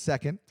the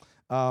second,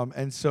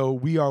 and so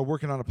we are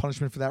working on a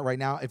punishment for that right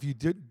now. If you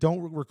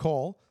don't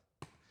recall,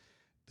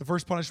 the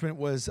first punishment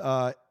was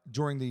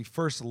during the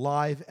first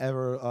live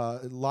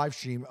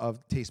stream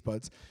of Taste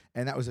Buds,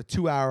 and that was a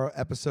 2-hour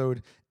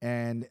episode,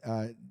 and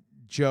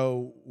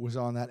Joe was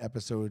on that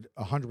episode,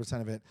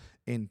 100% of it,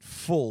 in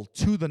full,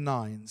 to the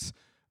nines,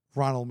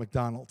 Ronald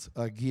McDonald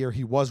gear.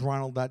 He was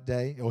Ronald that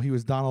day, or he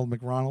was Donald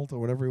McRonald, or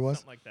whatever he was.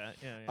 Something like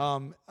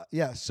that.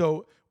 Yeah.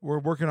 So we're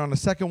working on the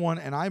second one,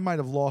 and I might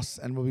have lost,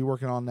 and we'll be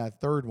working on that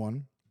 3rd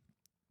one.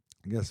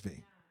 I guess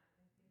V.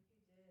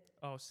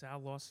 Oh, Sal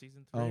lost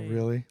season 3. Oh,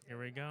 really? Here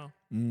we go.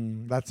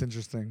 That's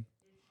interesting.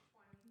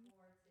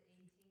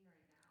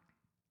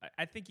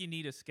 I think you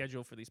need a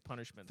schedule for these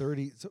punishments.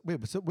 30.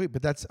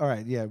 But that's all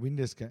right. Yeah, we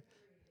need to get.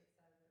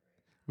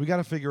 We got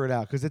to figure it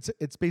out because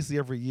it's basically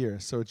every year,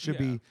 so it should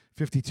Yeah. be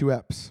 52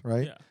 eps,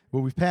 right? Yeah.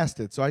 Well, we've passed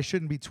it, so I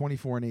shouldn't be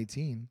 24 and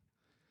 18.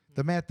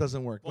 The math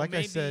doesn't work. Well, Like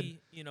maybe, I said,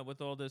 with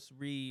all this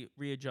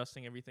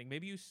readjusting everything,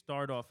 maybe you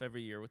start off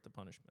every year with the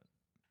punishment.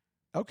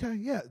 okay,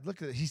 yeah.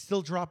 Look at it. He's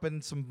still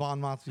dropping some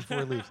bon mots before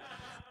he leaves.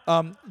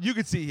 You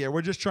can see here,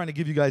 we're just trying to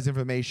give you guys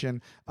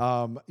information.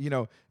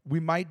 We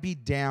might be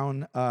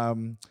down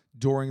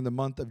during the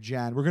month of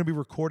Jan. We're going to be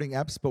recording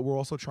eps, but we're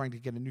also trying to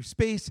get a new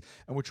space,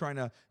 and we're trying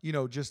to,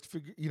 just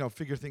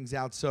figure things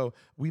out. So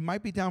we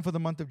might be down for the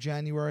month of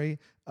January.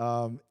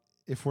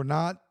 If we're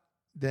not,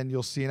 then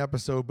you'll see an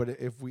episode. But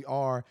if we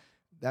are,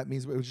 that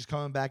means we're just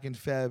coming back in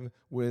Feb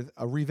with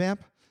a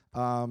revamp,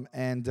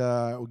 and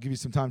we'll give you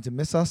some time to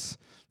miss us,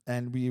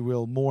 and we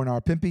will mourn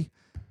our pimpy.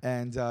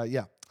 And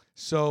yeah.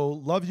 So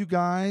love you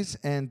guys,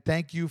 and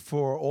thank you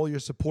for all your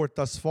support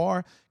thus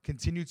far.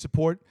 Continued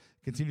support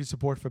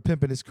for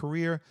Pimp in his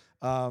career.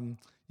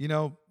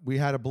 We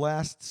had a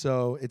blast,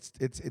 so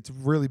it's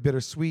really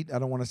bittersweet. I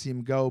don't want to see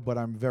him go, but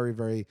I'm very,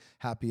 very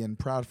happy and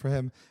proud for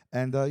him.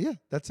 And yeah,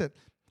 that's it.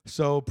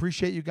 So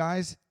appreciate you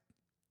guys.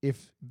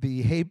 If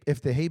the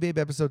Hey Babe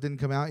episode didn't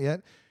come out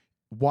yet,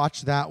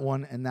 watch that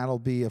one, and that'll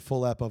be a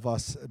full ep of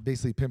us.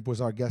 Basically, Pimp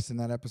was our guest in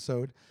that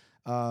episode.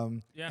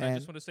 And I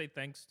just want to say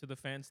thanks to the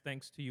fans.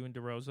 Thanks to you and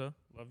DeRosa.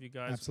 Love you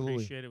guys. Absolutely.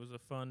 Appreciate it. It was a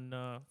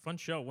fun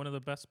show. One of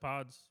the best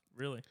pods,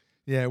 really.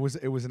 Yeah, it was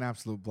an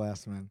absolute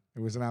blast, man.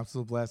 It was an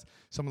absolute blast.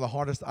 Some of the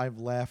hardest I've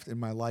laughed in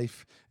my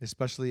life,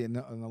 especially in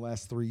the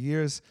last 3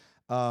 years.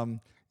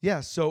 Yeah.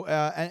 So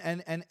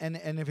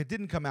and if it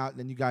didn't come out,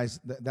 then you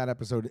guys that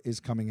episode is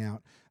coming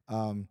out.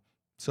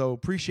 So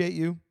appreciate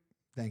you.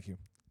 Thank you.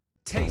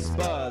 Taste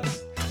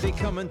buds, they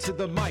coming to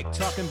the mic,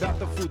 talking about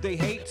the food they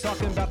hate,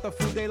 talking about the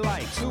food they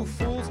like. 2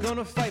 fools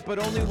gonna fight, but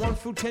only one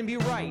food can be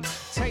right.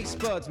 Taste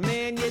buds,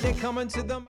 man, yeah, they coming to the